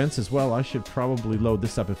about events as well, I should probably load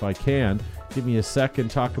this up if I can. Give me a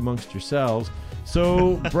second. Talk amongst yourselves.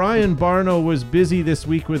 So Brian Barno was busy this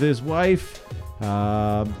week with his wife,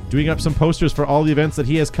 doing up some posters for all the events that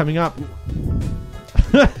he has coming up.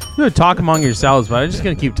 Talk among yourselves, but I'm just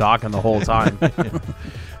gonna keep talking the whole time.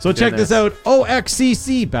 So check this out.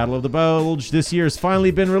 OXCC Battle of the Bulge this year has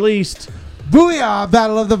finally been released. Booyah!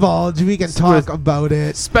 Battle of the Bulge. We can talk about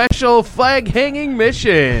it. Special flag hanging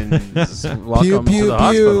missions. Welcome Pew, to the pew,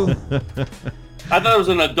 hospital. I thought it was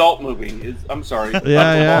an adult movie. I'm sorry.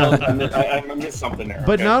 Yeah. I missed something there.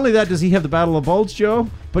 But okay. not only that does he have the Battle of Bulge, Joe,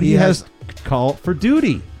 but he has Call for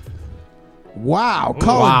Duty. Wow.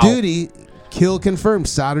 Call of Duty. Kill confirmed.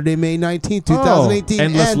 Saturday, May 19th, 2018.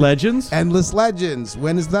 Endless Legends. Endless Legends.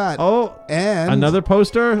 When is that? Oh, and another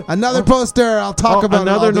poster. Another poster. I'll talk about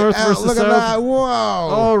another it. North versus Look South. at that. Whoa.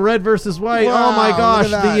 Oh, red versus white. Wow, Oh my gosh,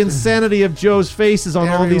 look at that. the insanity of Joe's faces on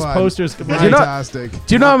all these Everyone. posters. Fantastic.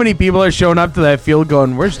 Do you know how many people are showing up to that field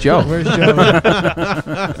going, "Where's Joe?" Where's Joe?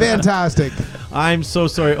 Fantastic. I'm so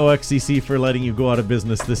sorry, OXCC, for letting you go out of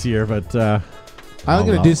business this year, but I'm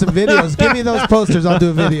going to do some videos. Give me those posters. I'll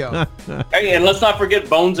do a video. Hey, and let's not forget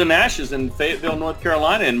Bones and Ashes in Fayetteville, North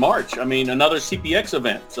Carolina in March. I mean, another CPX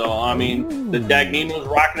event. So, I mean, the Dagnino's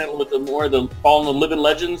rocking it with the Fallen the Living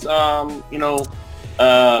Legends, yeah,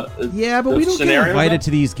 but we don't get invited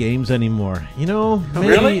to these games anymore. You know,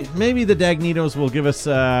 maybe the Dagnitos will give us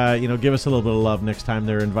a little bit of love next time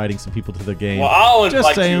they're inviting some people to the game. Well, I'll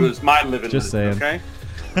invite you as my living Just legend, saying. okay?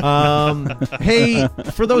 Hey,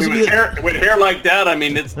 for those of you with hair like that, I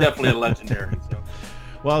mean, it's definitely a legendary. So.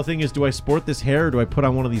 Well, the thing is, do I sport this hair or do I put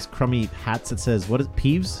on one of these crummy hats that says, what is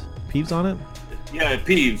Peeves? Peeves on it? Yeah,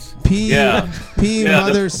 Peeves. P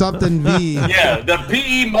mother something V. Yeah, the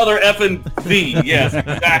PE mother effing V. Yes,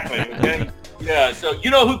 exactly. Okay. Yeah, so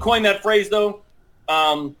you know who coined that phrase, though?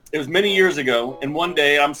 It was many years ago, and one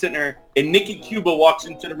day I'm sitting there, and Nikki Cuba walks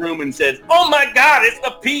into the room and says, "Oh my God, it's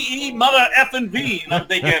the PE mother effing V." And I'm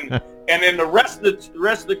thinking, and then the rest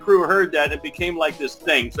of the crew heard that, it became like this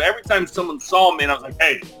thing. So every time someone saw me, and I was like,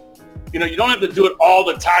 "Hey, you know, you don't have to do it all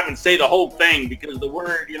the time and say the whole thing because the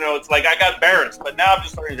word, you know, it's like I got embarrassed." But now I'm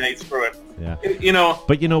just learning, hey, screw it. Yeah. You know.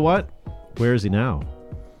 But you know what? Where is he now?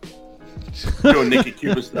 Doing Nikki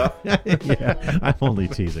Cuba stuff. Yeah, I'm only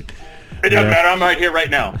teasing. It doesn't matter. I'm right here,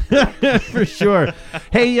 right now. For sure.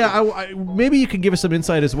 Hey, maybe you can give us some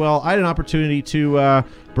insight as well. I had an opportunity to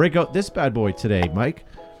break out this bad boy today, Mike.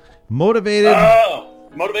 Motivated.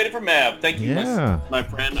 Motivated for Mav. Thank you, Yeah. my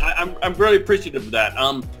friend. I'm really appreciative of that.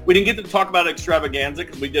 We didn't get to talk about Extravaganza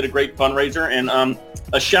because we did a great fundraiser, and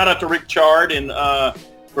a shout out to Rick Chard and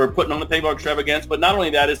for putting on the paintball extravaganza. But not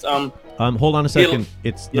only that, it's hold on a second.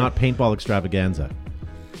 It's not paintball extravaganza.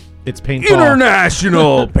 It's paintball.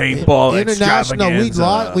 International paintball International.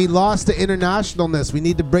 extravaganza. We lost the internationalness. We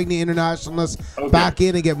need to bring the internationalness back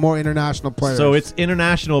in and get more international players. So it's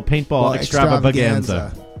international paintball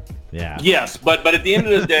extravaganza. Yeah. Yes, but at the end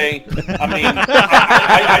of the day, I mean,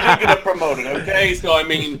 I did get it promoted. Okay, so I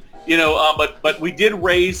mean, you know, but we did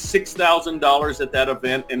raise $6,000 at that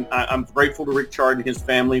event, and I'm grateful to Rick Chard and his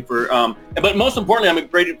family for. But most importantly, I'm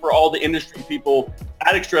grateful for all the industry people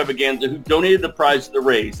at Extravaganza who donated the prize to the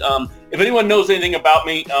raise. If anyone knows anything about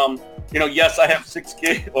me, you know, yes, I have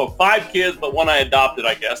 5 kids, but one I adopted,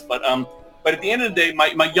 I guess. But at the end of the day,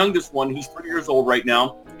 my youngest one, he's 3 years old right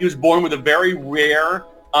now. He was born with a very rare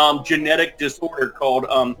genetic disorder called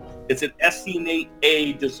it's an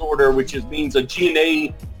SCNA disorder, which means a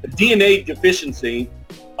DNA deficiency,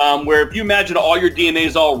 where if you imagine all your DNA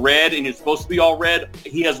is all red and you're supposed to be all red,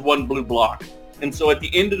 he has one blue block. And so at the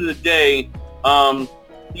end of the day,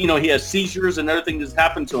 you know, he has seizures and other things that's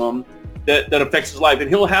happened to him that affects his life, and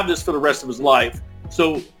he'll have this for the rest of his life.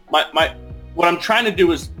 So what I'm trying to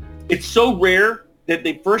do is, it's so rare that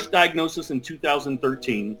they first diagnosed us in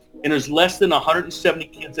 2013, and there's less than 170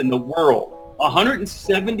 kids in the world.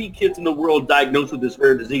 170 kids in the world diagnosed with this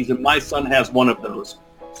rare disease, and my son has one of those.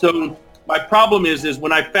 So my problem is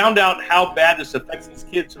when I found out how bad this affects these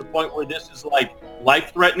kids to the point where this is like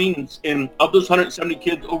life-threatening, and of those 170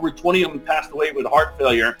 kids, over 20 of them passed away with heart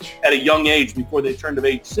failure at a young age before they turned of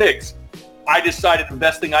age 6, I decided the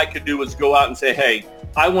best thing I could do was go out and say, hey,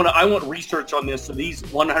 I want research on this so these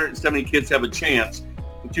 170 kids have a chance,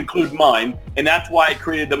 to include mine, and that's why I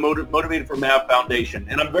created the Motivated for MAV Foundation.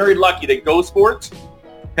 And I'm very lucky that Go Sports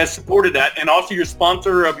has supported that, and also your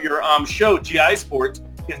sponsor of your show, GI Sports,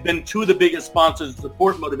 has been two of the biggest sponsors to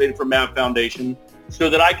support Motivated for MAV Foundation, so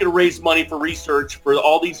that I could raise money for research for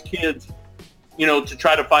all these kids, to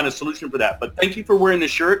try to find a solution for that. But thank you for wearing the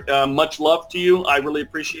shirt. Much love to you. I really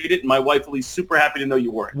appreciate it. And my wife will be super happy to know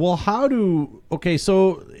you wore it. Well,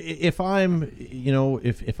 so if I'm,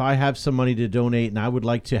 if I have some money to donate and I would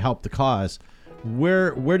like to help the cause,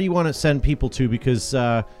 where do you want to send people to? Because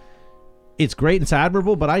it's great and it's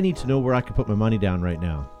admirable, but I need to know where I can put my money down right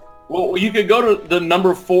now. Well, you could go to the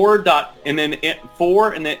number 4 and then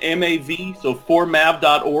 4 and then MAV, so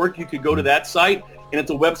 4mav.org. You could go to that site, and it's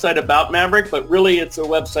a website about Maverick, but really it's a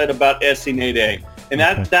website about SC8A. And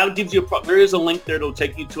that gives you there is a link there that'll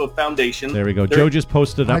take you to a foundation. There we go. Joe just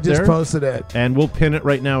posted up there. I just posted it. And we'll pin it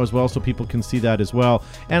right now as well so people can see that as well.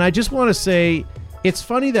 And I just want to say, it's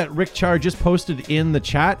funny that Rick Char just posted in the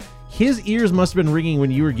chat. His ears must have been ringing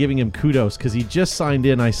when you were giving him kudos because he just signed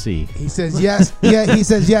in, I see. He says yes. Yeah, he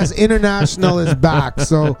says yes. International is back.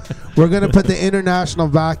 So we're going to put the international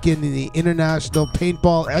back in the International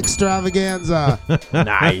Paintball Extravaganza.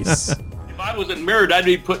 Nice. If I wasn't married, I'd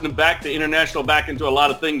be putting the international back into a lot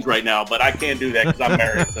of things right now, but I can't do that because I'm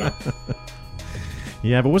married. So.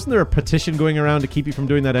 Yeah, but wasn't there a petition going around to keep you from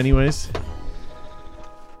doing that anyways?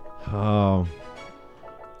 Oh.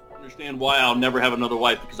 Understand why I'll never have another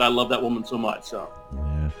wife, because I love that woman so much. So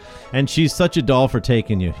yeah, and she's such a doll for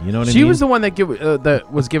taking you. You know what I mean? She was the one that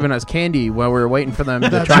was giving us candy while we were waiting for them to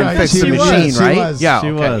That's try and right. fix She the was. machine, She right? was. Yeah, She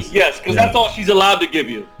okay. was. yes, because that's all she's allowed to give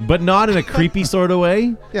you. But not in a creepy sort of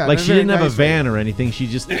way. Yeah, like in a she very didn't have a nice way. van or anything. She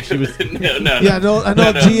was. no. Yeah, no, an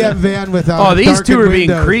old GM van with Oh, these darkened two are being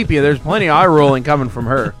windows. creepy. There's plenty of eye rolling coming from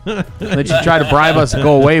her. Then she tried to bribe us to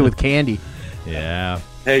go away with candy. Yeah.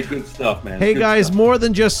 Hey, good stuff, man. Hey Good guys, stuff. more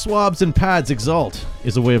than just swabs and pads, Exalt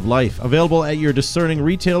is a way of life. Available at your discerning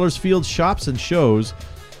retailers, fields, shops, and shows.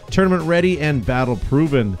 Tournament ready and battle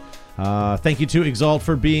proven. Thank you to Exalt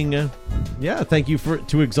for being,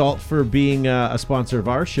 to Exalt for being a sponsor of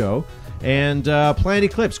our show. And Planet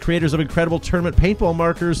Eclipse, creators of incredible tournament paintball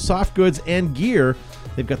markers, soft goods, and gear.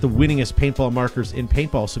 They've got the winningest paintball markers in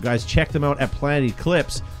paintball. So guys, check them out at Planet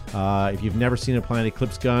Eclipse. If you've never seen a Planet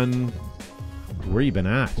Eclipse gun, where you been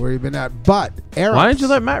at? Where you been at? But Aerops. Why didn't you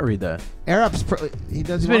let Matt read that? Aerops, he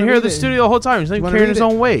doesn't He's been wanna here at read the it. studio the whole time. He's not even wanna carrying read his it?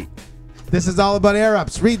 own weight. This is all about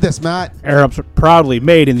Aerops. Read this, Matt. Aerops are proudly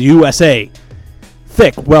made in the USA.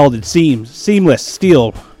 Thick welded seams, seamless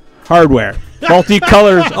steel hardware,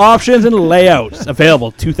 multi-colors, options, and layouts.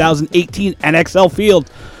 Available 2018 NXL field.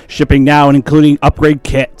 Shipping now and including upgrade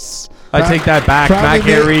kits. I take that back. Matt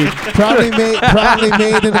can't read. Proudly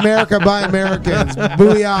made in America by Americans.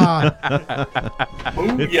 Booyah.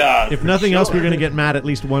 Booyah, If for nothing else, sure. we're going to get Matt at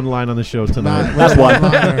least one line on the show tonight. Matt,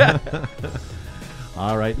 That's one.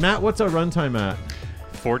 All right. Matt, what's our runtime at?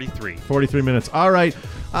 43. 43 minutes. All right.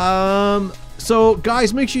 So,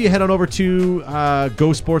 guys, make sure you head on over to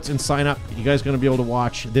Go Sports and sign up. You guys are going to be able to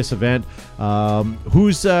watch this event.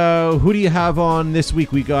 Who do you have on this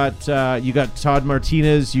week? We got you got Todd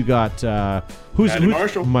Martinez. You got Matty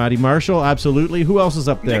Marshall. Matty Marshall. Absolutely. Who else is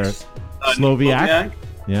up there? Nick, Sloviak.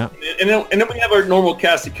 Yeah. And then we have our normal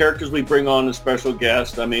cast of characters we bring on as special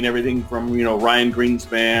guests. I mean, everything from, Ryan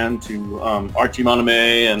Greenspan to Archie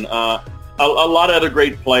Montemay and a lot of other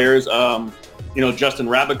great players. Justin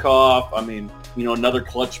Rabikoff. I mean, another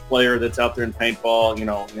clutch player that's out there in paintball,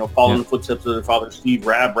 following the footsteps of their father, Steve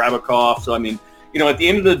Rabikoff. So, I mean, at the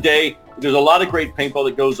end of the day, there's a lot of great paintball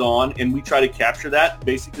that goes on, and we try to capture that,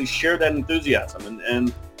 basically share that enthusiasm.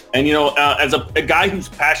 And as a guy who's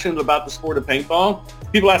passionate about the sport of paintball,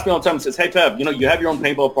 people ask me all the time and says, hey, Pev, you have your own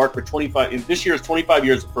paintball park for 25, and this year is 25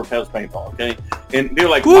 years for Pev's Paintball, okay? And they're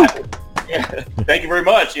like, what? Yeah, thank you very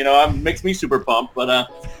much. Makes me super pumped. But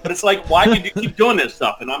it's like, why do you keep doing this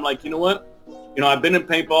stuff? And I'm like, you know what? I've been in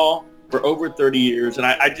paintball for over 30 years, and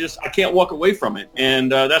I can't walk away from it.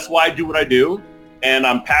 And that's why I do what I do. And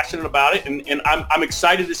I'm passionate about it. And I'm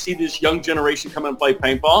excited to see this young generation come and play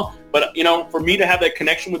paintball. But, for me to have that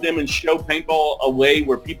connection with them and show paintball a way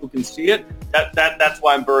where people can see it, that's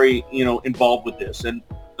why I'm very, involved with this.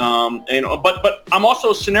 But I'm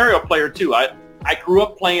also a scenario player too. I grew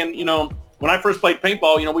up playing, when I first played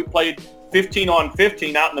paintball, we played 15 on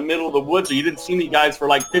 15 out in the middle of the woods, so you didn't see me guys for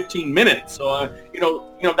like 15 minutes. So,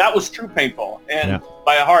 that was true paintball and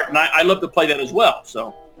by heart. And I love to play that as well.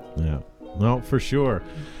 So, yeah, no, for sure.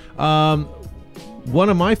 One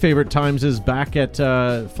of my favorite times is back at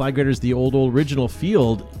Flag Raiders, the old original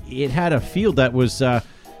field. It had a field that was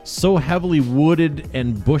so heavily wooded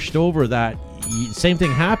and bushed over that same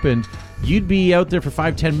thing happened. You'd be out there for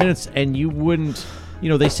 5-10 minutes and you wouldn't,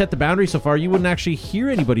 they set the boundary so far, you wouldn't actually hear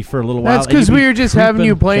anybody for a little while. That's because we were just having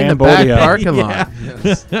you play in the back parking lot.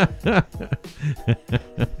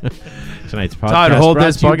 Tonight's podcast Todd, hold brought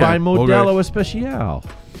this to you bucket. by Modelo Especial.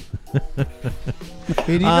 Hey,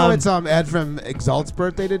 do you know it's Ed from Exalt's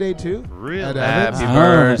birthday today too? Really? Ed Happy Evans.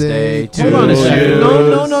 birthday to Hold on a second.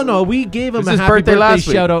 you. No. We gave him It was a his happy birthday last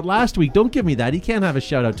week. shout out last week. Don't give me that. He can't have a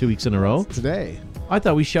shout out 2 weeks in a row. Today. I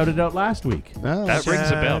thought we shouted out last week. No, That rings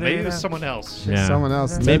a bell. Maybe it was someone else. Yeah. someone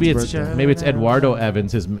else. Maybe Ed's it's birthday. Eduardo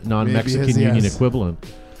Evans, his non-Mexican Maybe his, union yes. equivalent.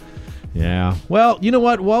 Yeah. Well, you know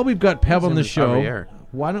what? While we've got Pev on the show, Javier.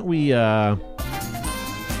 why don't we Uh-oh.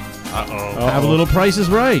 have a little Price is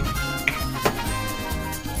Right?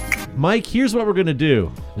 Mike, here's what we're going to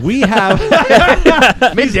do. We have...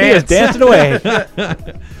 He is dancing away.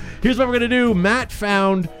 Here's what we're going to do. Matt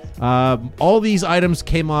found all these items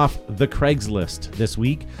came off the Craigslist this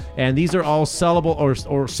week, and these are all sellable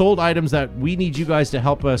or sold items that we need you guys to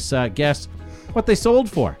help us guess what they sold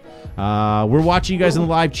for. We're watching you guys in the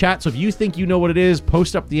live chat, so if you think you know what it is,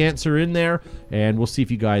 post up the answer in there, and we'll see if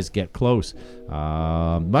you guys get close.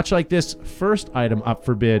 Much like this first item up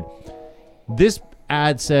for bid, this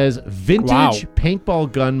ad says vintage paintball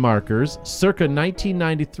gun markers circa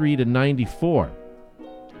 1993 to 94.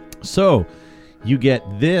 So you get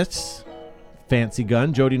this fancy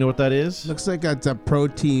gun. Joe, do you know what that is? Looks like it's a Pro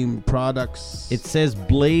Team Products. It says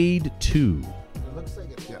Blade 2. It looks like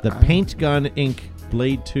it, yeah, The Paint Gun Inc.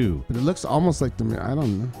 Blade 2. But it looks almost like the. I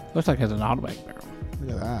don't know. Looks like it has an automatic barrel.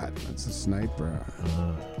 Look at that. That's a sniper.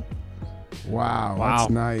 Wow, Wow. that's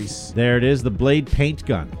nice. There it is, the Blade Paint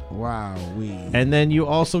Gun. Wow, And then you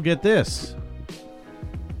also get this.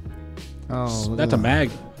 oh, look That's at a that. mag.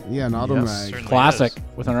 Yeah, an auto Yes. mag. Certainly Classic. is.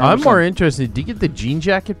 With an I'm Armstrong. more interested. Do you get the jean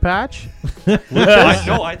jacket patch?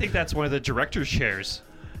 I think that's one of the director's chairs.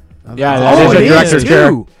 Yeah, Oh, that is it a is director's chair.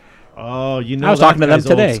 too. Oh, you know I was that talking to them guy's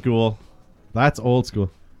today. Old school. That's old school.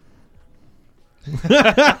 You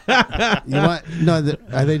want? No,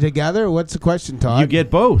 are they together? What's the question, Todd? You get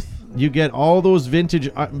both. You get all those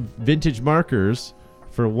vintage markers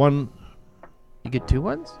for one. You get two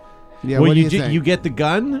ones? Yeah. well, what do you you think? you get the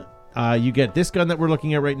gun. You get this gun that we're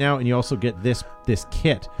looking at right now, and you also get this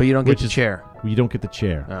kit. But you don't get which the is- chair. You don't get the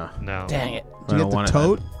chair. Oh. No. Dang it. Do I you don't get want the it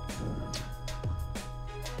then. tote?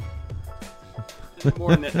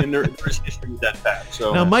 more in there's history with that patch.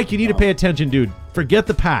 So Now, Mike, you need to pay attention, dude. Forget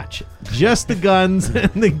the patch. Just the guns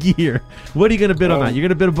and the gear. What are you going to bid on that? You're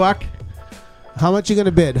going to bid $1? How much you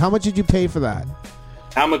gonna bid? How much did you pay for that?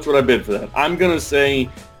 how much would I bid for that? I'm gonna say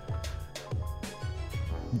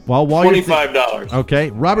While you're $25.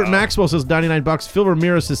 Okay. Robert Maxwell says $99. Phil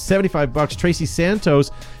Ramirez says $75. Tracy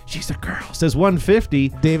Santos, she's a girl, says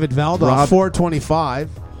 $150. David Valdoff, Rob- $425.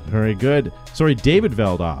 Very good. Sorry, David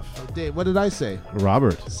Veldoff. Dave, what did I say?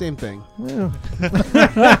 Robert. Same thing. A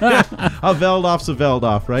Veldoff's a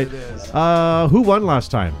Veldoff, right? Who won last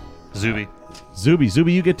time? Zuby.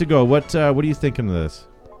 Zuby, you get to go. What are you thinking of this?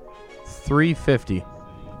 $350.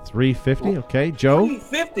 $350. Okay, Joe.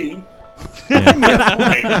 $350.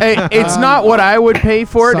 Hey, it's not what I would pay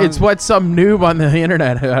for it. Some- It's what some noob on the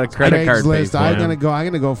internet got a credit card paid Craigslist. for. I'm Yeah.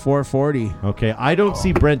 gonna go $440. Okay, I don't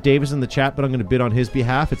see Brent Davis in the chat, but I'm going to bid on his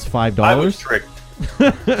behalf. It's $5. I was tricked.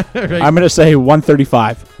 Right. I'm going to say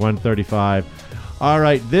 135. $135. All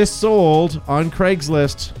right, this sold on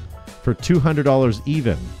Craigslist for $200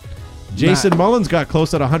 even. Jason Matt. Mullins got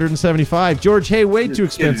close at $175. George Hay way too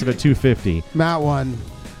expensive at $250. Matt won.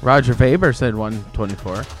 Roger Faber said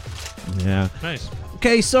 124. Yeah. Nice.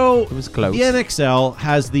 Okay, so It was close. the NXL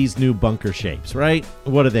has these new bunker shapes, right?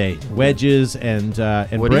 What are they? Wedges and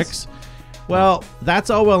Woodies? bricks. Well, that's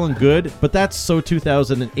all well and good, but that's so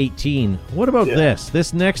 2018. What about this?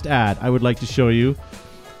 This next ad I would like to show you.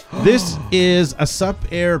 This is a Sup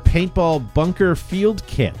Air paintball bunker field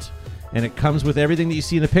kit, and it comes with everything that you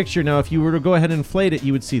see in the picture. Now, if you were to go ahead and inflate it,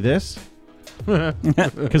 you would see this.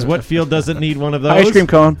 Because what field doesn't need one of those? Ice cream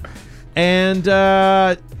cone. And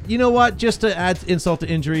you know what? Just to add insult to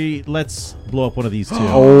injury, let's blow up one of these two.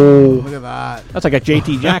 Oh, Look at that. that's like a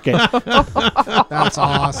JT jacket. That's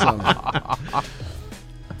awesome.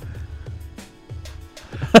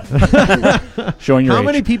 Showing your How age.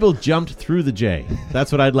 many people jumped through the J?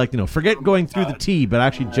 That's what I'd like to know. Forget going through the T, but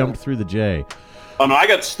actually jumped through the J. Oh no, I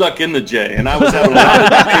got stuck in the J, and I was having a lot of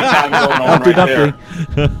time going on right there.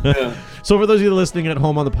 Yeah. So for those of you listening at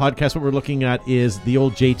home on the podcast, what we're looking at is the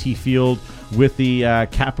old JT Field with the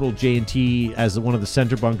capital J&T as one of the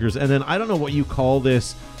center bunkers. And then I don't know what you call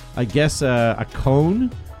this. I guess a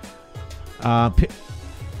cone.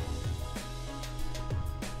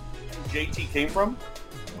 JT came from?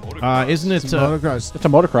 Isn't it? Motocross. It's a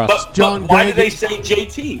motocross. John But why did Gregory- they say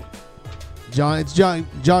JT?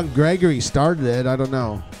 John Gregory started it. I don't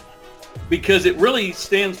know. Because it really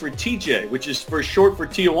stands for TJ, which is for short for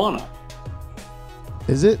Tijuana.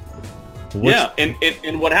 Is it? Yeah,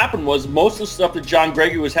 and what happened was most of the stuff that John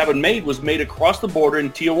Gregory was having made was made across the border in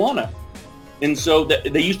Tijuana. And so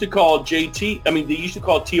they used to call JT, they used to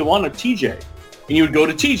call Tijuana TJ. And you would go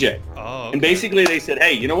to TJ. Oh, okay. And basically they said,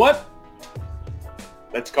 hey, you know what?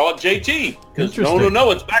 Let's call it JT. Because no one will Interesting.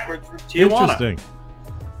 know it's backwards for Tijuana. Interesting.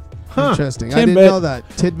 Huh. Interesting. I Tidbit. didn't know that.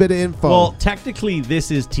 Tidbit of info. Well, technically,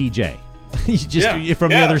 this is TJ. You're from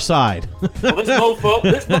the yeah. other side. Well, this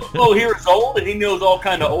mofo here is old, and he knows all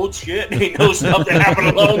kind of old shit, and he knows stuff that happened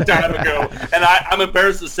a long time ago. And I'm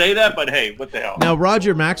embarrassed to say that, but hey, what the hell? Now,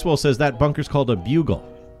 Roger Maxwell says that bunker's called a bugle.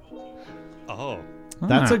 Oh.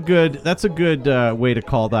 That's a good way to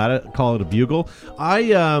call that. Call it a bugle.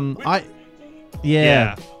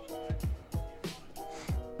 Yeah.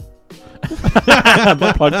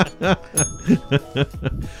 Butt plug.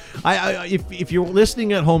 If you're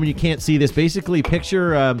listening at home and you can't see this, basically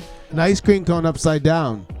picture. an ice cream cone upside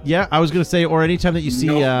down. Yeah, I was gonna say, or anytime that you see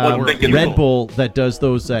what big and Red little. Bull that does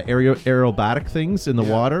those aerobatic things in the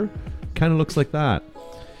water, kind of looks like that.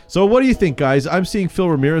 So what do you think, guys? I'm seeing Phil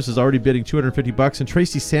Ramirez is already bidding $250, and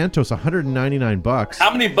Tracy Santos $199.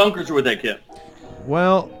 How many bunkers were that kit?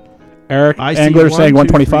 Well, Eric I see Angler 1, saying 2,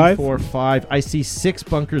 125. 3, 4, 5. I see 6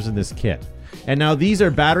 bunkers in this kit. And now these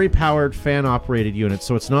are battery-powered, fan-operated units,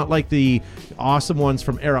 so it's not like the awesome ones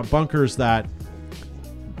from Air Up Bunkers that...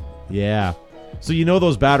 Yeah. So you know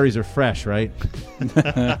those batteries are fresh, right?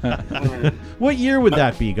 What year would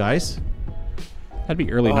that be, guys? That'd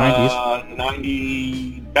be early 90s.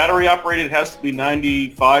 90 battery operated has to be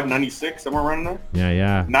 95, 96, somewhere around there.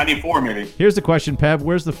 Yeah. 94 maybe. Here's the question, Pev.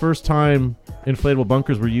 Where's the first time inflatable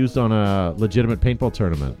bunkers were used on a legitimate paintball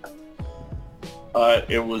tournament?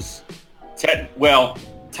 It was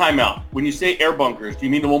timeout. When you say air bunkers, do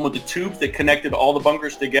you mean the one with the tubes that connected all the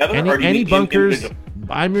bunkers together? or do you Any mean bunkers? individual?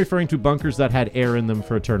 I'm referring to bunkers that had air in them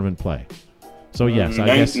for a tournament play. So yes, I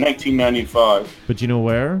guess. 1995. But you know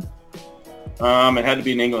where? It had to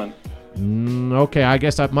be in England. Okay, I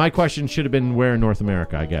guess my question should have been where in North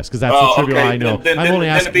America, I guess, because that's the trivial I know. Then I'm only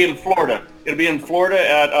it'd asking. be in Florida. It'd be in Florida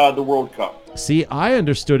at the World Cup. See, I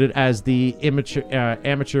understood it as the amateur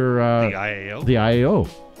The IAO? the IAO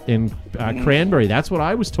in Cranberry. That's what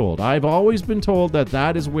I was told. I've always been told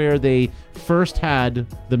that is where they first had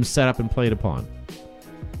them set up and played upon.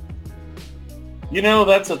 You know,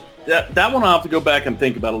 that one I'll have to go back and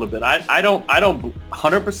think about a little bit. I don't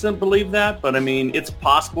 100% believe that, but I mean, it's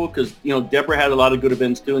possible because, you know, Deborah had a lot of good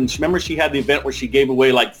events too. And remember she had the event where she gave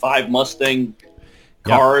away like 5 Mustang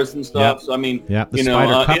cars and stuff. Yep. So, I mean, Yeah, the you know,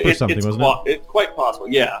 Spider Cup or something, wasn't it? It's quite possible,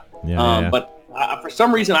 yeah. Yeah. But for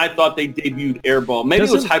some reason, I thought they debuted Airball. Maybe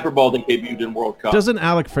it was Doesn't- Hyperball they debuted in World Cup. Doesn't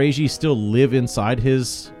Alec Frazier still live inside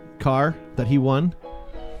his car that he won?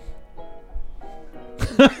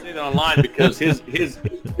 say that online because his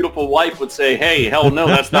beautiful wife would say, "Hey, hell no,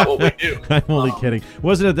 that's not what we do." I'm only kidding.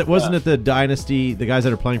 Wasn't it the Dynasty? The guys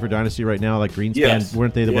that are playing for Dynasty right now, like Greenspan, Yes.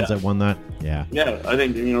 weren't they the ones Yeah. that won that? Yeah. Yeah, I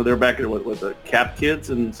think they're back at with the Cap Kids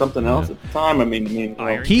and something else at the time. I mean,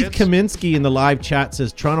 Iron Keith Kids? Kaminsky in the live chat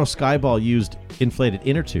says Toronto Skyball used inflated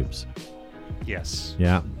inner tubes. Yes.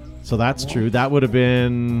 Yeah, so that's true. That would have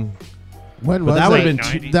been When But was that that? would've been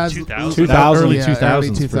 2000. 2000. early Yeah, 2000s early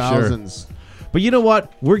for sure. 2000s. But you know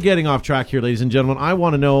what? We're getting off track here, ladies and gentlemen. I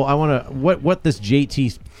want to know. What this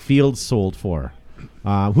JT Field sold for.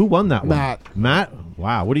 Who won that one? Matt.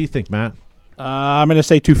 Wow. What do you think, Matt? I'm going to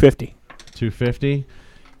say 250. 250.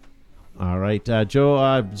 All right,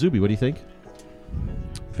 Joe Zuby. What do you think?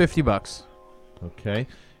 $50. Okay,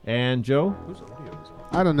 and Joe.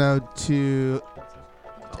 I don't know.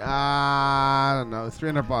 I don't know.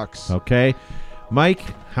 $300. Okay, Mike.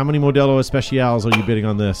 How many Modelo Especials are you bidding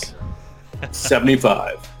on this?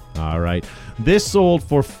 75. All right, this sold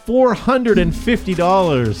for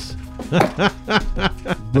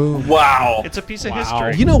 $450. Boom. Wow. It's a piece of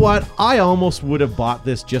history. You know what? I almost would have bought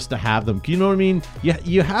this just to have them. You know what I mean?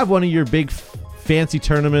 You have one of your big fancy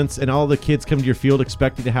tournaments, and all the kids come to your field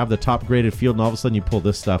expecting to have the top graded field, and all of a sudden you pull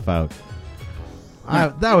this stuff out.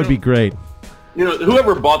 That would be great. You know,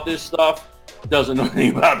 whoever bought this stuff doesn't know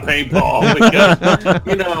anything about paintball because,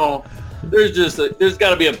 there's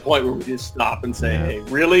got to be a point where we just stop and say, hey,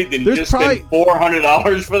 really? Did you just spend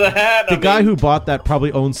 $400 for the hat? The guy who bought that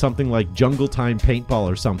probably owns something like Jungle Time Paintball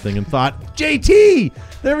or something and thought, JT,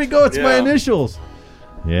 there we go, it's my initials.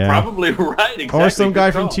 Yeah. Probably right, exactly. Or some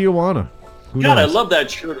guy from Tijuana. Who God, knows? I love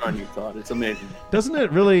that shirt on you, Todd. It's amazing. Doesn't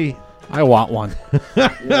it really... I want one.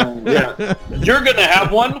 Yeah. You're going to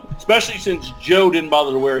have one, especially since Joe didn't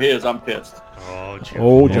bother to wear his. I'm pissed. Oh, Joe.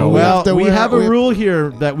 Oh, Joe. Well, we wear- have a rule here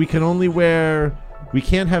that we can only wear... We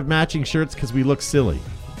can't have matching shirts because we look silly.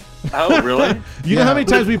 Oh, really? You know how many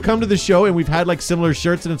times we've come to the show and we've had like similar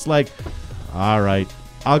shirts and it's like, all right,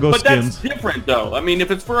 I'll go But Skins. that's different, though. I mean,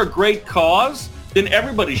 if it's for a great cause, then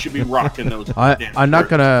everybody should be rocking those. damn I'm not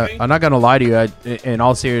shirts. gonna lie to you. In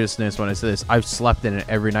all seriousness, when I say this, I've slept in it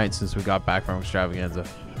every night since we got back from Extravaganza.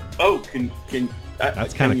 Oh,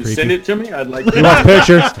 That's can kinda you creepy. send it to me? I'd like You to. want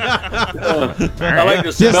pictures? I like to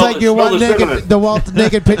Just smell, like your smell the cinnamon.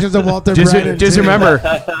 naked pictures of Walter Just Brennan.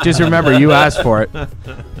 remember, you asked for it. Oh,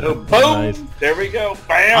 boom! Nice. There we go.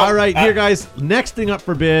 Bam! All right, here, guys. Next thing up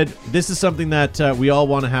for bid. This is something that we all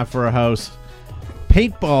want to have for our house.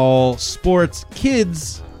 Paintball Sports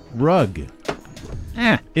Kids Rug.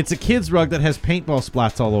 It's a kids rug that has paintball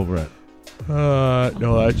splats all over it.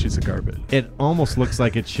 No, that's just a carpet. It almost looks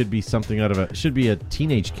like it should be something out of it. Should be a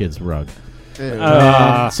teenage kid's rug.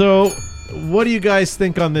 So, what do you guys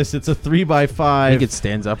think on this? It's a 3x5. I think it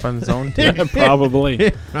stands up on its own. Too. Probably.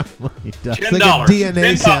 It probably does. $10. like a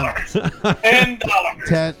DNA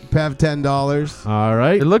 $10. $10. All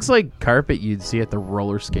right. It looks like carpet you'd see at the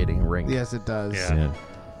roller skating rink Yes, it does. Yeah.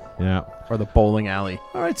 Yeah. or the bowling alley.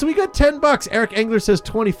 All right, so we got $10. Eric Engler says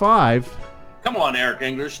 25. Come on, Eric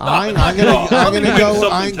English. Stop I'm it. gonna go. Something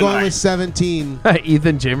I'm going tonight. with 17.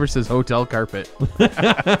 Ethan Chambers says hotel carpet.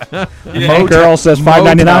 My girl says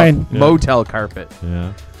 $5.99. Motel carpet.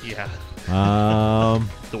 Yeah. Yeah.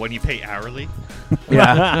 The one you pay hourly.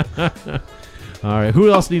 Yeah. All right.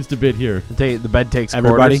 Who else needs to bid here? The bed takes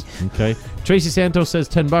Everybody. quarters. Okay. Tracy Santos says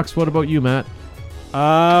 $10. What about you, Matt?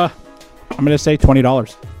 I'm gonna say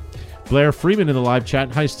 $20. Blair Freeman in the live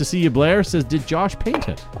chat. Nice to see you, Blair. Says, did Josh paint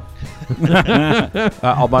it?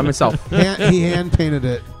 All by myself. He hand painted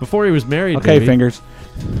it. Before he was married, Okay, maybe. fingers.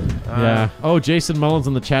 Yeah. Oh, Jason Mullins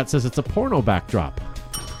in the chat says it's a porno backdrop.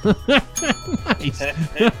 Nice.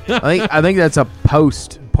 I think that's a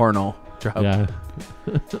post porno drop. Yeah.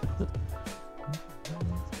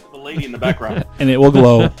 The lady in the background. And it will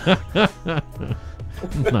glow.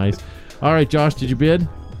 Nice. All right, Josh, did you bid?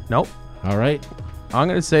 Nope. All right. I'm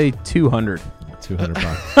gonna say 200.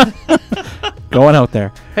 $200. Going out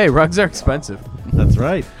there. Hey, rugs are expensive. That's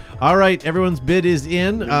right. All right, everyone's bid is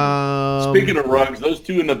in. Speaking of rugs, those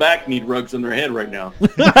two in the back need rugs on their head right now.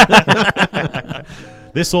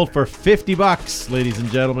 This sold for $50, ladies and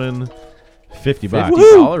gentlemen. $50.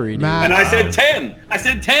 $50 reading. Matt. And I said 10. I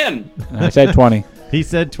said 10. I said 20. He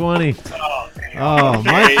said 20. Okay. Oh,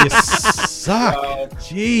 Mike, you suck.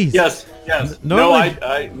 Jeez. Yes. No,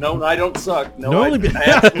 I don't suck. No, Normally- I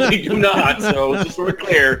absolutely do not. So just so we're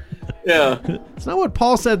clear. Yeah. It's not what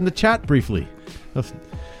Paul said in the chat briefly.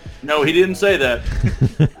 No, he didn't say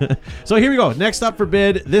that. So here we go. Next up for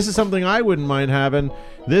bid. This is something I wouldn't mind having.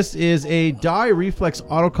 This is a die reflex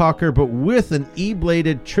autococker, but with an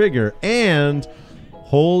E-bladed trigger and,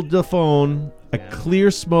 hold the phone, a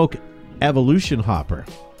clear smoke evolution hopper.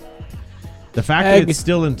 The fact that it's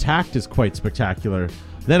still intact is quite spectacular.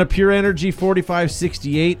 Then a Pure Energy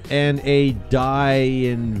 4568 and a Die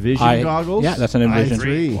Envision goggles. Yeah, that's an Envision.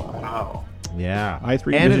 I3. Wow. Yeah.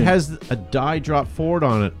 i3 and Vision. it has a die drop forward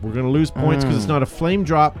on it. We're going to lose points because it's not a flame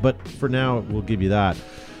drop, but for now, we'll give you that.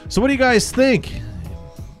 So what do you guys think?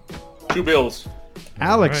 2 bills.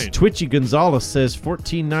 Alex right. Twitchy Gonzalez says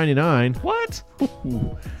 $14.99. What?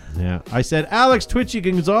 Yeah. I said Alex Twitchy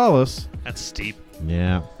Gonzalez. That's steep.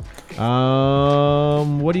 Yeah.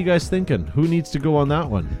 What are you guys thinking? Who needs to go on that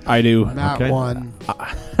one? I do. Matt Okay. won.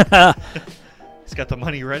 He's got the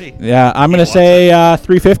money ready. Yeah, I'm gonna say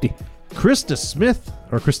 $350.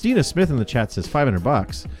 Christina Smith in the chat says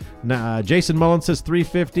 $500. Jason Mullen says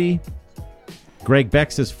 $350. Greg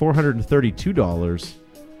Beck says $432.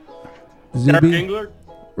 Eric Zuby. Engler?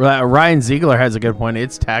 Ryan Ziegler has a good point.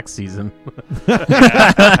 It's tax season.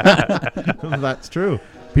 That's true.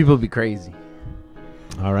 People be crazy.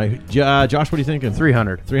 All right, Josh, what are you thinking?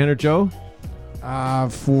 300. 300, Joe?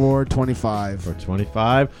 For 25. For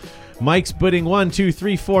 25. Mike's bidding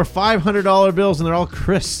 $500 bills, and they're all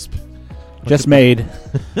crisp. Just made.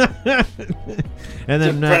 And And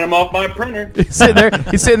then print them off my printer. He's sitting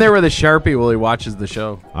there with a Sharpie while he watches the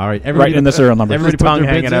show. all right, Right everybody, in the serial number. everybody put Tongue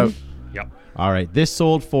their bids hanging in? out. Yep. All right, this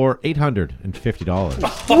sold for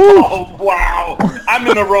 $850. Oh, wow. I'm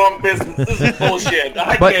in the wrong business. This is bullshit.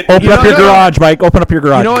 I But can't Open do up your that. garage, Mike. Open up your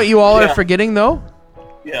garage. You know what you all are Yeah. forgetting though?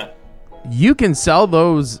 Yeah. You can sell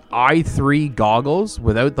those i3 goggles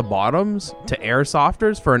without the bottoms to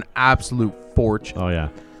airsofters for an absolute fortune. Oh yeah,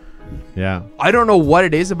 yeah, I don't know what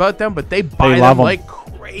it is about them, but they buy love them 'em. like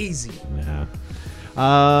crazy.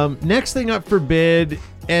 yeah. Next thing up for bid,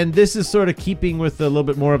 and this is sort of keeping with a little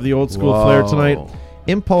bit more of the old school flair tonight.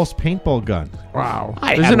 Impulse paintball gun. Wow.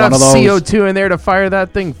 I There's had enough one of those. CO2 in there to fire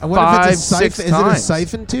that thing I wonder if 5, it's a 6 siphon. Is it a times.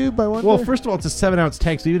 siphon tube? I wonder. Well, first of all, it's a 7-ounce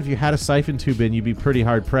tank, so even if you had a siphon tube in, you'd be pretty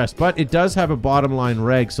hard pressed. But it does have a bottom line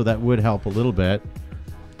reg, so that would help a little bit.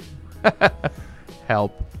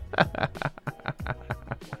 Help.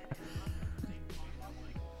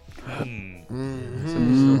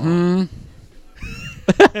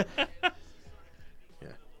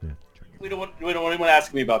 We don't want anyone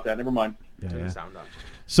asking me about that. Never mind. Yeah.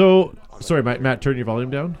 So, sorry, Matt, turn your volume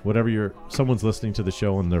down. Someone's listening to the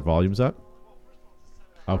show and their volume's up.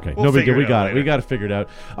 Okay, We'll no big deal. figure We it got out it. We later. got it figured out.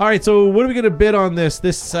 All right, so what are we going to bid on this?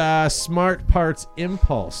 This Smart Parts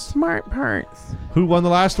Impulse. Smart parts. Who won the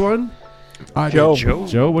last one? Joe.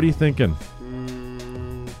 Joe, what are you thinking?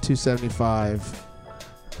 275.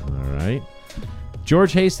 All right.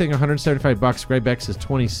 George Hastings, $175. Greg Beck says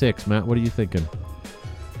 26. Matt, what are you thinking?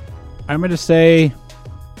 I'm going to say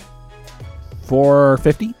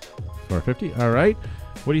 450. 450. All right.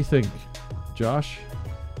 What do you think, Josh?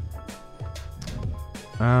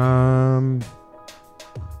 I'm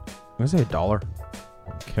gonna say $1.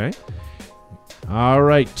 Okay. All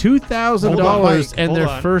right. $2,000 Mike. and Hold their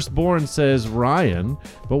on. firstborn, says Ryan.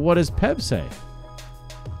 But what does Peb say?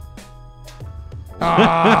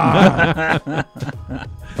 I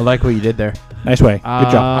like what you did there. Nice way. Good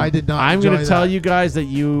job. I did not I'm going to enjoy tell that. you guys that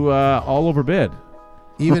you all overbid.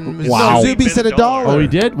 Even Wow. no, Zuby said Bid $1. Oh, you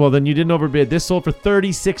did? Well, then you didn't overbid. This sold for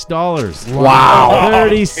 $36. Wow.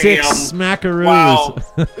 36 Damn. smackaroos. Wow.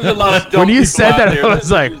 There's a lot of dumb When you people said out that, there. I was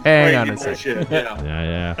This like, is hang crazy on a second. bullshit.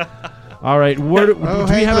 Yeah. Yeah. All right. Where do we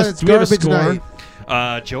hang have on, a it's do we have a garbage score?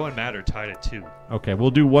 night. Joe and Matt are tied at 2. Okay,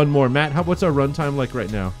 we'll do one more. Matt, what's our runtime like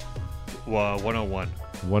right now? 101.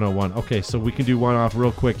 101. Okay, so we can do one off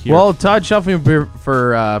real quick here. Well, Todd shuffling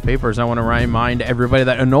for papers. I want to remind everybody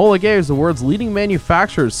that Enola Gay is the world's leading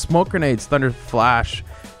manufacturer of smoke grenades, thunder flash,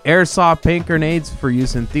 airsoft paint grenades for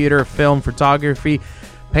use in theater, film, photography,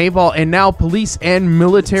 paintball, and now police and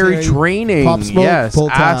military Military training. pop smoke, Yes, pull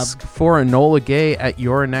tab. ask for Enola Gay at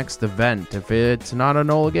your next event. If it's not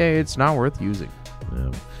Enola Gay, it's not worth using.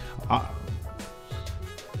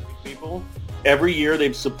 People. Every year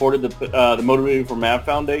they've supported the Motivating for Matt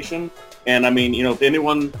Foundation, and I mean, you know, if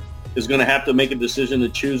anyone is going to have to make a decision to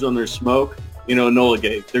choose on their smoke, you know, Enola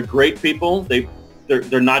Gay. They're great people.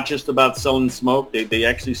 They're not just about selling smoke. They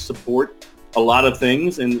actually support a lot of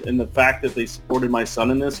things, and the fact that they supported my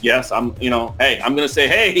son in this, yes, I'm going to say,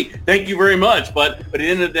 hey, thank you very much. But at the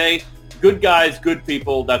end of the day, good guys, good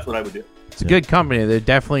people. That's what I would do. It's a good company. They're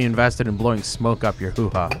definitely invested in blowing smoke up your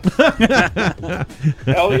hoo-ha.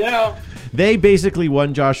 Hell yeah. They basically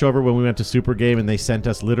won Josh over when we went to Super Game, and they sent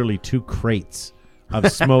us literally 2 crates of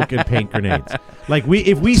smoke and paint grenades. Like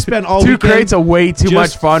if we spent all 2 weekend crates are way too just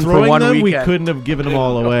much fun for throwing one them, weekend. we couldn't have given them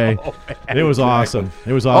all away. It was awesome.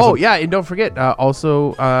 It was Oh, awesome. yeah, and don't forget,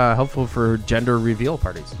 also helpful for gender reveal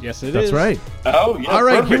parties. Yes, it That's is. right. Oh yeah. All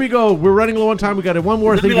right, perfect. here we go. We're running low on time. We got one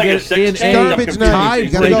more Does it thing be to like a get sex in change? a Garbage night.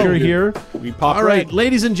 You gotta tiebreaker go. here. We pop All right,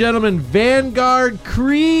 ladies and gentlemen, Vanguard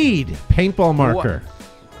Creed paintball marker.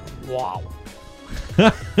 Wow.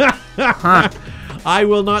 I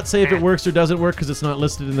will not say if it works or doesn't work because it's not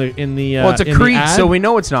listed in the. Well, it's a in the Creed, ad. so we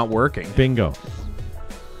know it's not working. Bingo.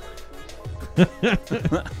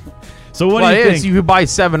 So what Well, do you it think? is. You could buy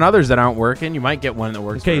 7 others that aren't working. You might get one that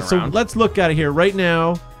works. Okay, for a so round. let's look at it here. Right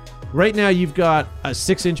now, you've got a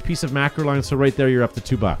 6-inch piece of Macroline, so right there you're up to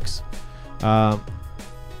 $2.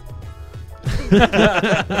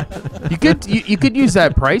 You could use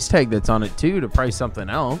that price tag that's on it too to price something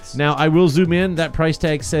else. Now I will zoom in. That price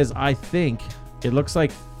tag says I think it looks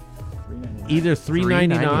like either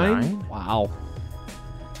 $3.99. Wow.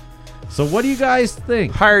 So what do you guys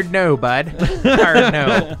think? Hard no, bud. Hard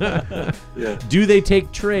no. Yeah. Do they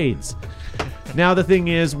take trades? Now the thing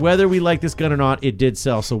is, whether we like this gun or not, it did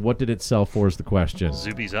sell. So what did it sell for is the question.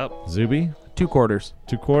 Zuby's up. Zuby, 2 quarters.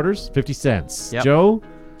 2 quarters, 50 cents. Yep. Joe,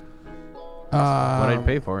 What I'd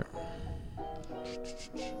pay for it.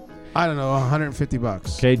 I don't know,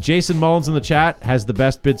 $150. Okay, Jason Mullins in the chat has the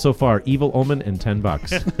best bid so far. Evil Omen and $10.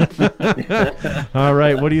 All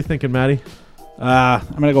right, what are you thinking, Maddie? I'm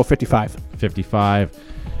going to go 55. 55.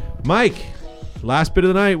 Mike, last bid of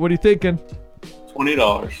the night. What are you thinking?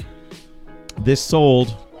 $20. This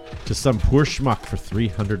sold to some poor schmuck for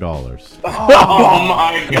 $300. Oh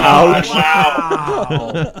my God!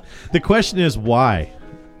 Wow. The question is why,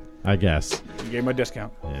 I guess. You gave him a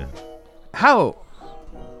discount. Yeah. How?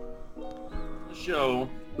 Show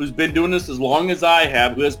who's been doing this as long as I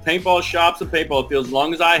have, who has paintball shops and paintball fields as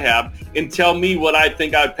long as I have, and tell me what I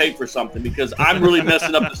think I'd pay for something, because I'm really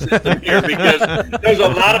messing up the system here, because there's a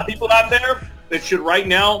lot of people out there that should right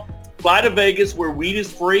now fly to Vegas where weed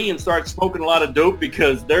is free and start smoking a lot of dope,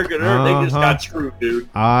 because they just got screwed, dude.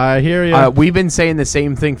 I hear you. We've been saying the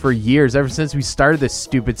same thing for years, ever since we started this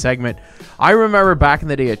stupid segment. I remember back in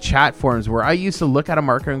the day at chat forums where I used to look at a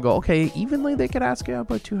marker and go, okay, evenly they could ask you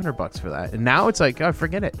about $200 for that. And now it's like, oh,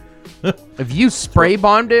 forget it. If you spray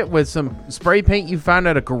bombed it with some spray paint you found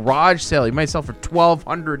at a garage sale, you might sell for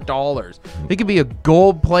 $1,200. It could be a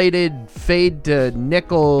gold-plated fade to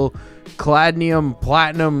nickel cadmium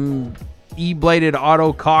platinum E-bladed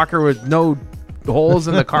auto cocker with no holes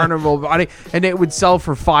in the carnival body, and it would sell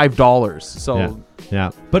for $5. So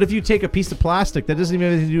yeah. But if you take a piece of plastic that doesn't even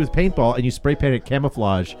have anything to do with paintball and you spray paint it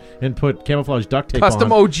camouflage and put camouflage duct tape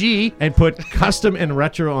custom on OG and put custom and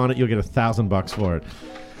retro on it, you'll get $1,000 for it.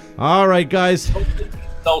 All right, guys.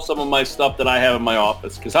 Sell some of my stuff that I have in my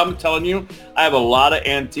office, because I'm telling you, I have a lot of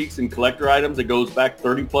antiques and collector items that goes back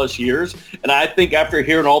 30 plus years, and I think after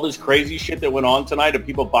hearing all this crazy shit that went on tonight of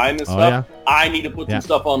people buying this stuff, I need to put some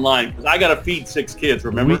stuff online, because I gotta feed 6 kids,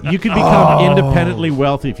 remember? You could become independently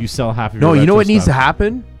wealthy if you sell half of your you know what retro needs to stuff.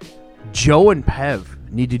 happen? Joe and Pev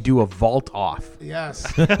need to do a vault off. Yes.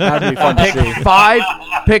 That'd be fun to see.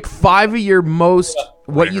 Pick 5 of your most,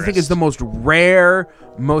 what you think is the most rare,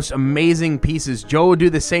 most amazing pieces. Joe will do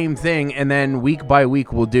the same thing, and then week by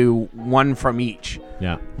week we'll do one from each.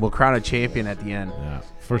 Yeah. We'll crown a champion at the end. Yeah,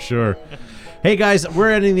 for sure. Hey guys,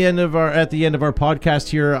 we're at the end of our podcast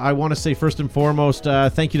here. I want to say first and foremost,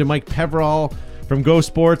 thank you to Mike Peverall from Go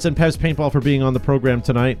Sports and Pev's Paintball for being on the program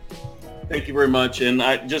tonight. Thank you very much. And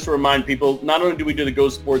I just remind people, not only do we do the Go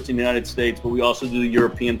Sports in the United States, but we also do the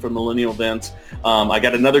European for Millennial events. I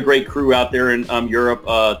got another great crew out there in Europe,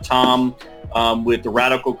 Tom with the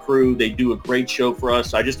Radical crew. They do a great show for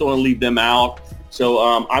us. I just don't want to leave them out. So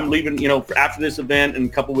I'm leaving, after this event in a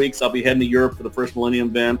couple weeks, I'll be heading to Europe for the first Millennium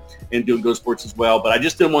event and doing Go Sports as well. But I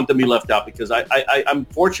just didn't want them to be left out, because I'm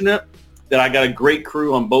fortunate that I got a great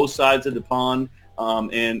crew on both sides of the pond.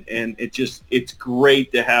 And it's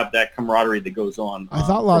great to have that camaraderie that goes on. I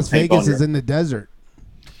thought Las Vegas is in the desert.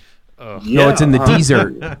 No, it's in the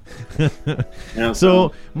desert. Yeah,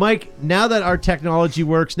 So, Mike, now that our technology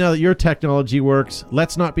works, now that your technology works,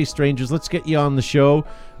 let's not be strangers. Let's get you on the show.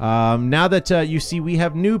 Now that you see we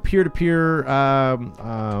have new peer-to-peer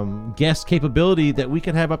guest capability that we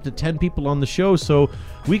can have up to 10 people on the show, so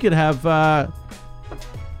we could have...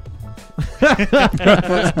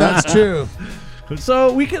 That's true.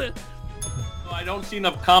 So we could... I don't see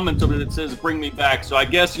enough comments of it that says bring me back. So I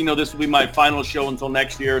guess, this will be my final show until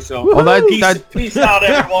next year. So peace out,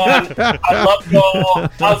 everyone. I love you all.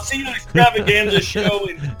 I'll see you at Extravaganza show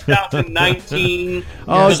in 2019.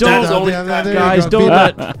 Oh, don't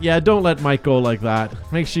don't let Mike go like that.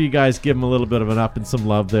 Make sure you guys give him a little bit of an up and some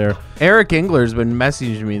love there. Eric Engler's been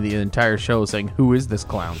messaging me the entire show saying, who is this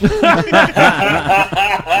clown?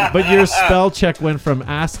 But your spell check went from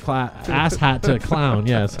ass hat to clown,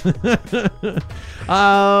 yes.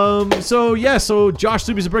 So Josh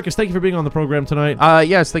Subizabrickus, thank you for being on the program tonight.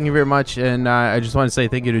 Yes, thank you very much. And I just want to say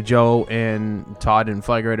thank you to Joe and Todd and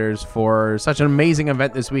Flag Raiders for such an amazing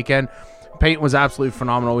event this weekend. Paint was absolutely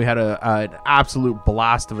phenomenal. We had an absolute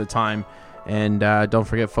blast of a time. And don't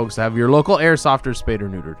forget, folks, to have your local airsofters spayed or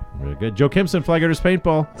neutered. Very good. Joe Kimson, Flag Raiders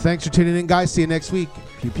Paintball. Thanks for tuning in, guys. See you next week.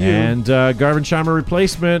 Pew, pew. And Garvin Scheimer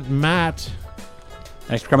replacement, Matt.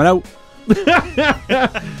 Thanks for coming out.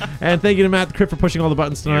 And thank you to Matt the Crypt for pushing all the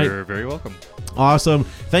buttons tonight. You're very welcome. Awesome.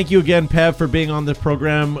 Thank you again, Pev, for being on the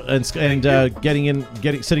program and sitting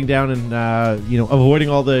down and avoiding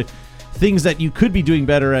all the things that you could be doing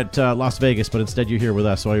better at Las Vegas, but instead you're here with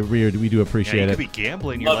us. So we do appreciate you it. could be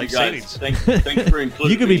gambling your Love you life guys. savings. Thanks for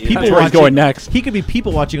including You could be me. people That's where he's watching. going next. He could be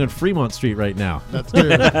people watching on Fremont Street right now. That's true.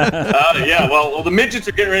 Yeah, well, the midgets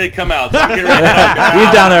are getting ready to come out. So I'm getting ready to come He's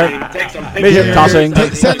out down there. and take some Midget pictures. tossing.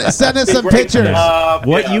 Send us some pictures.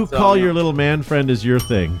 What Yeah, you so, call your little man friend is your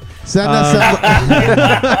thing. Send us some.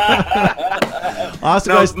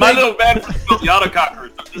 Awesome, No, guys. my little man friend built the autococker.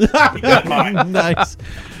 Keep that in mind. Nice.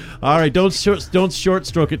 All right, don't short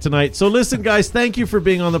stroke it tonight. So listen, guys, thank you for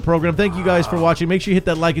being on the program. Thank you guys for watching. Make sure you hit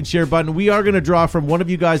that like and share button. We are going to draw from one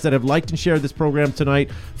of you guys that have liked and shared this program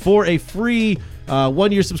tonight for a free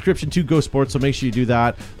 1-year subscription to Go Sports. So make sure you do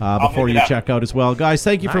that before you check out as well. Guys,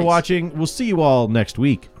 thank you for watching. We'll see you all next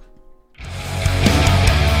week.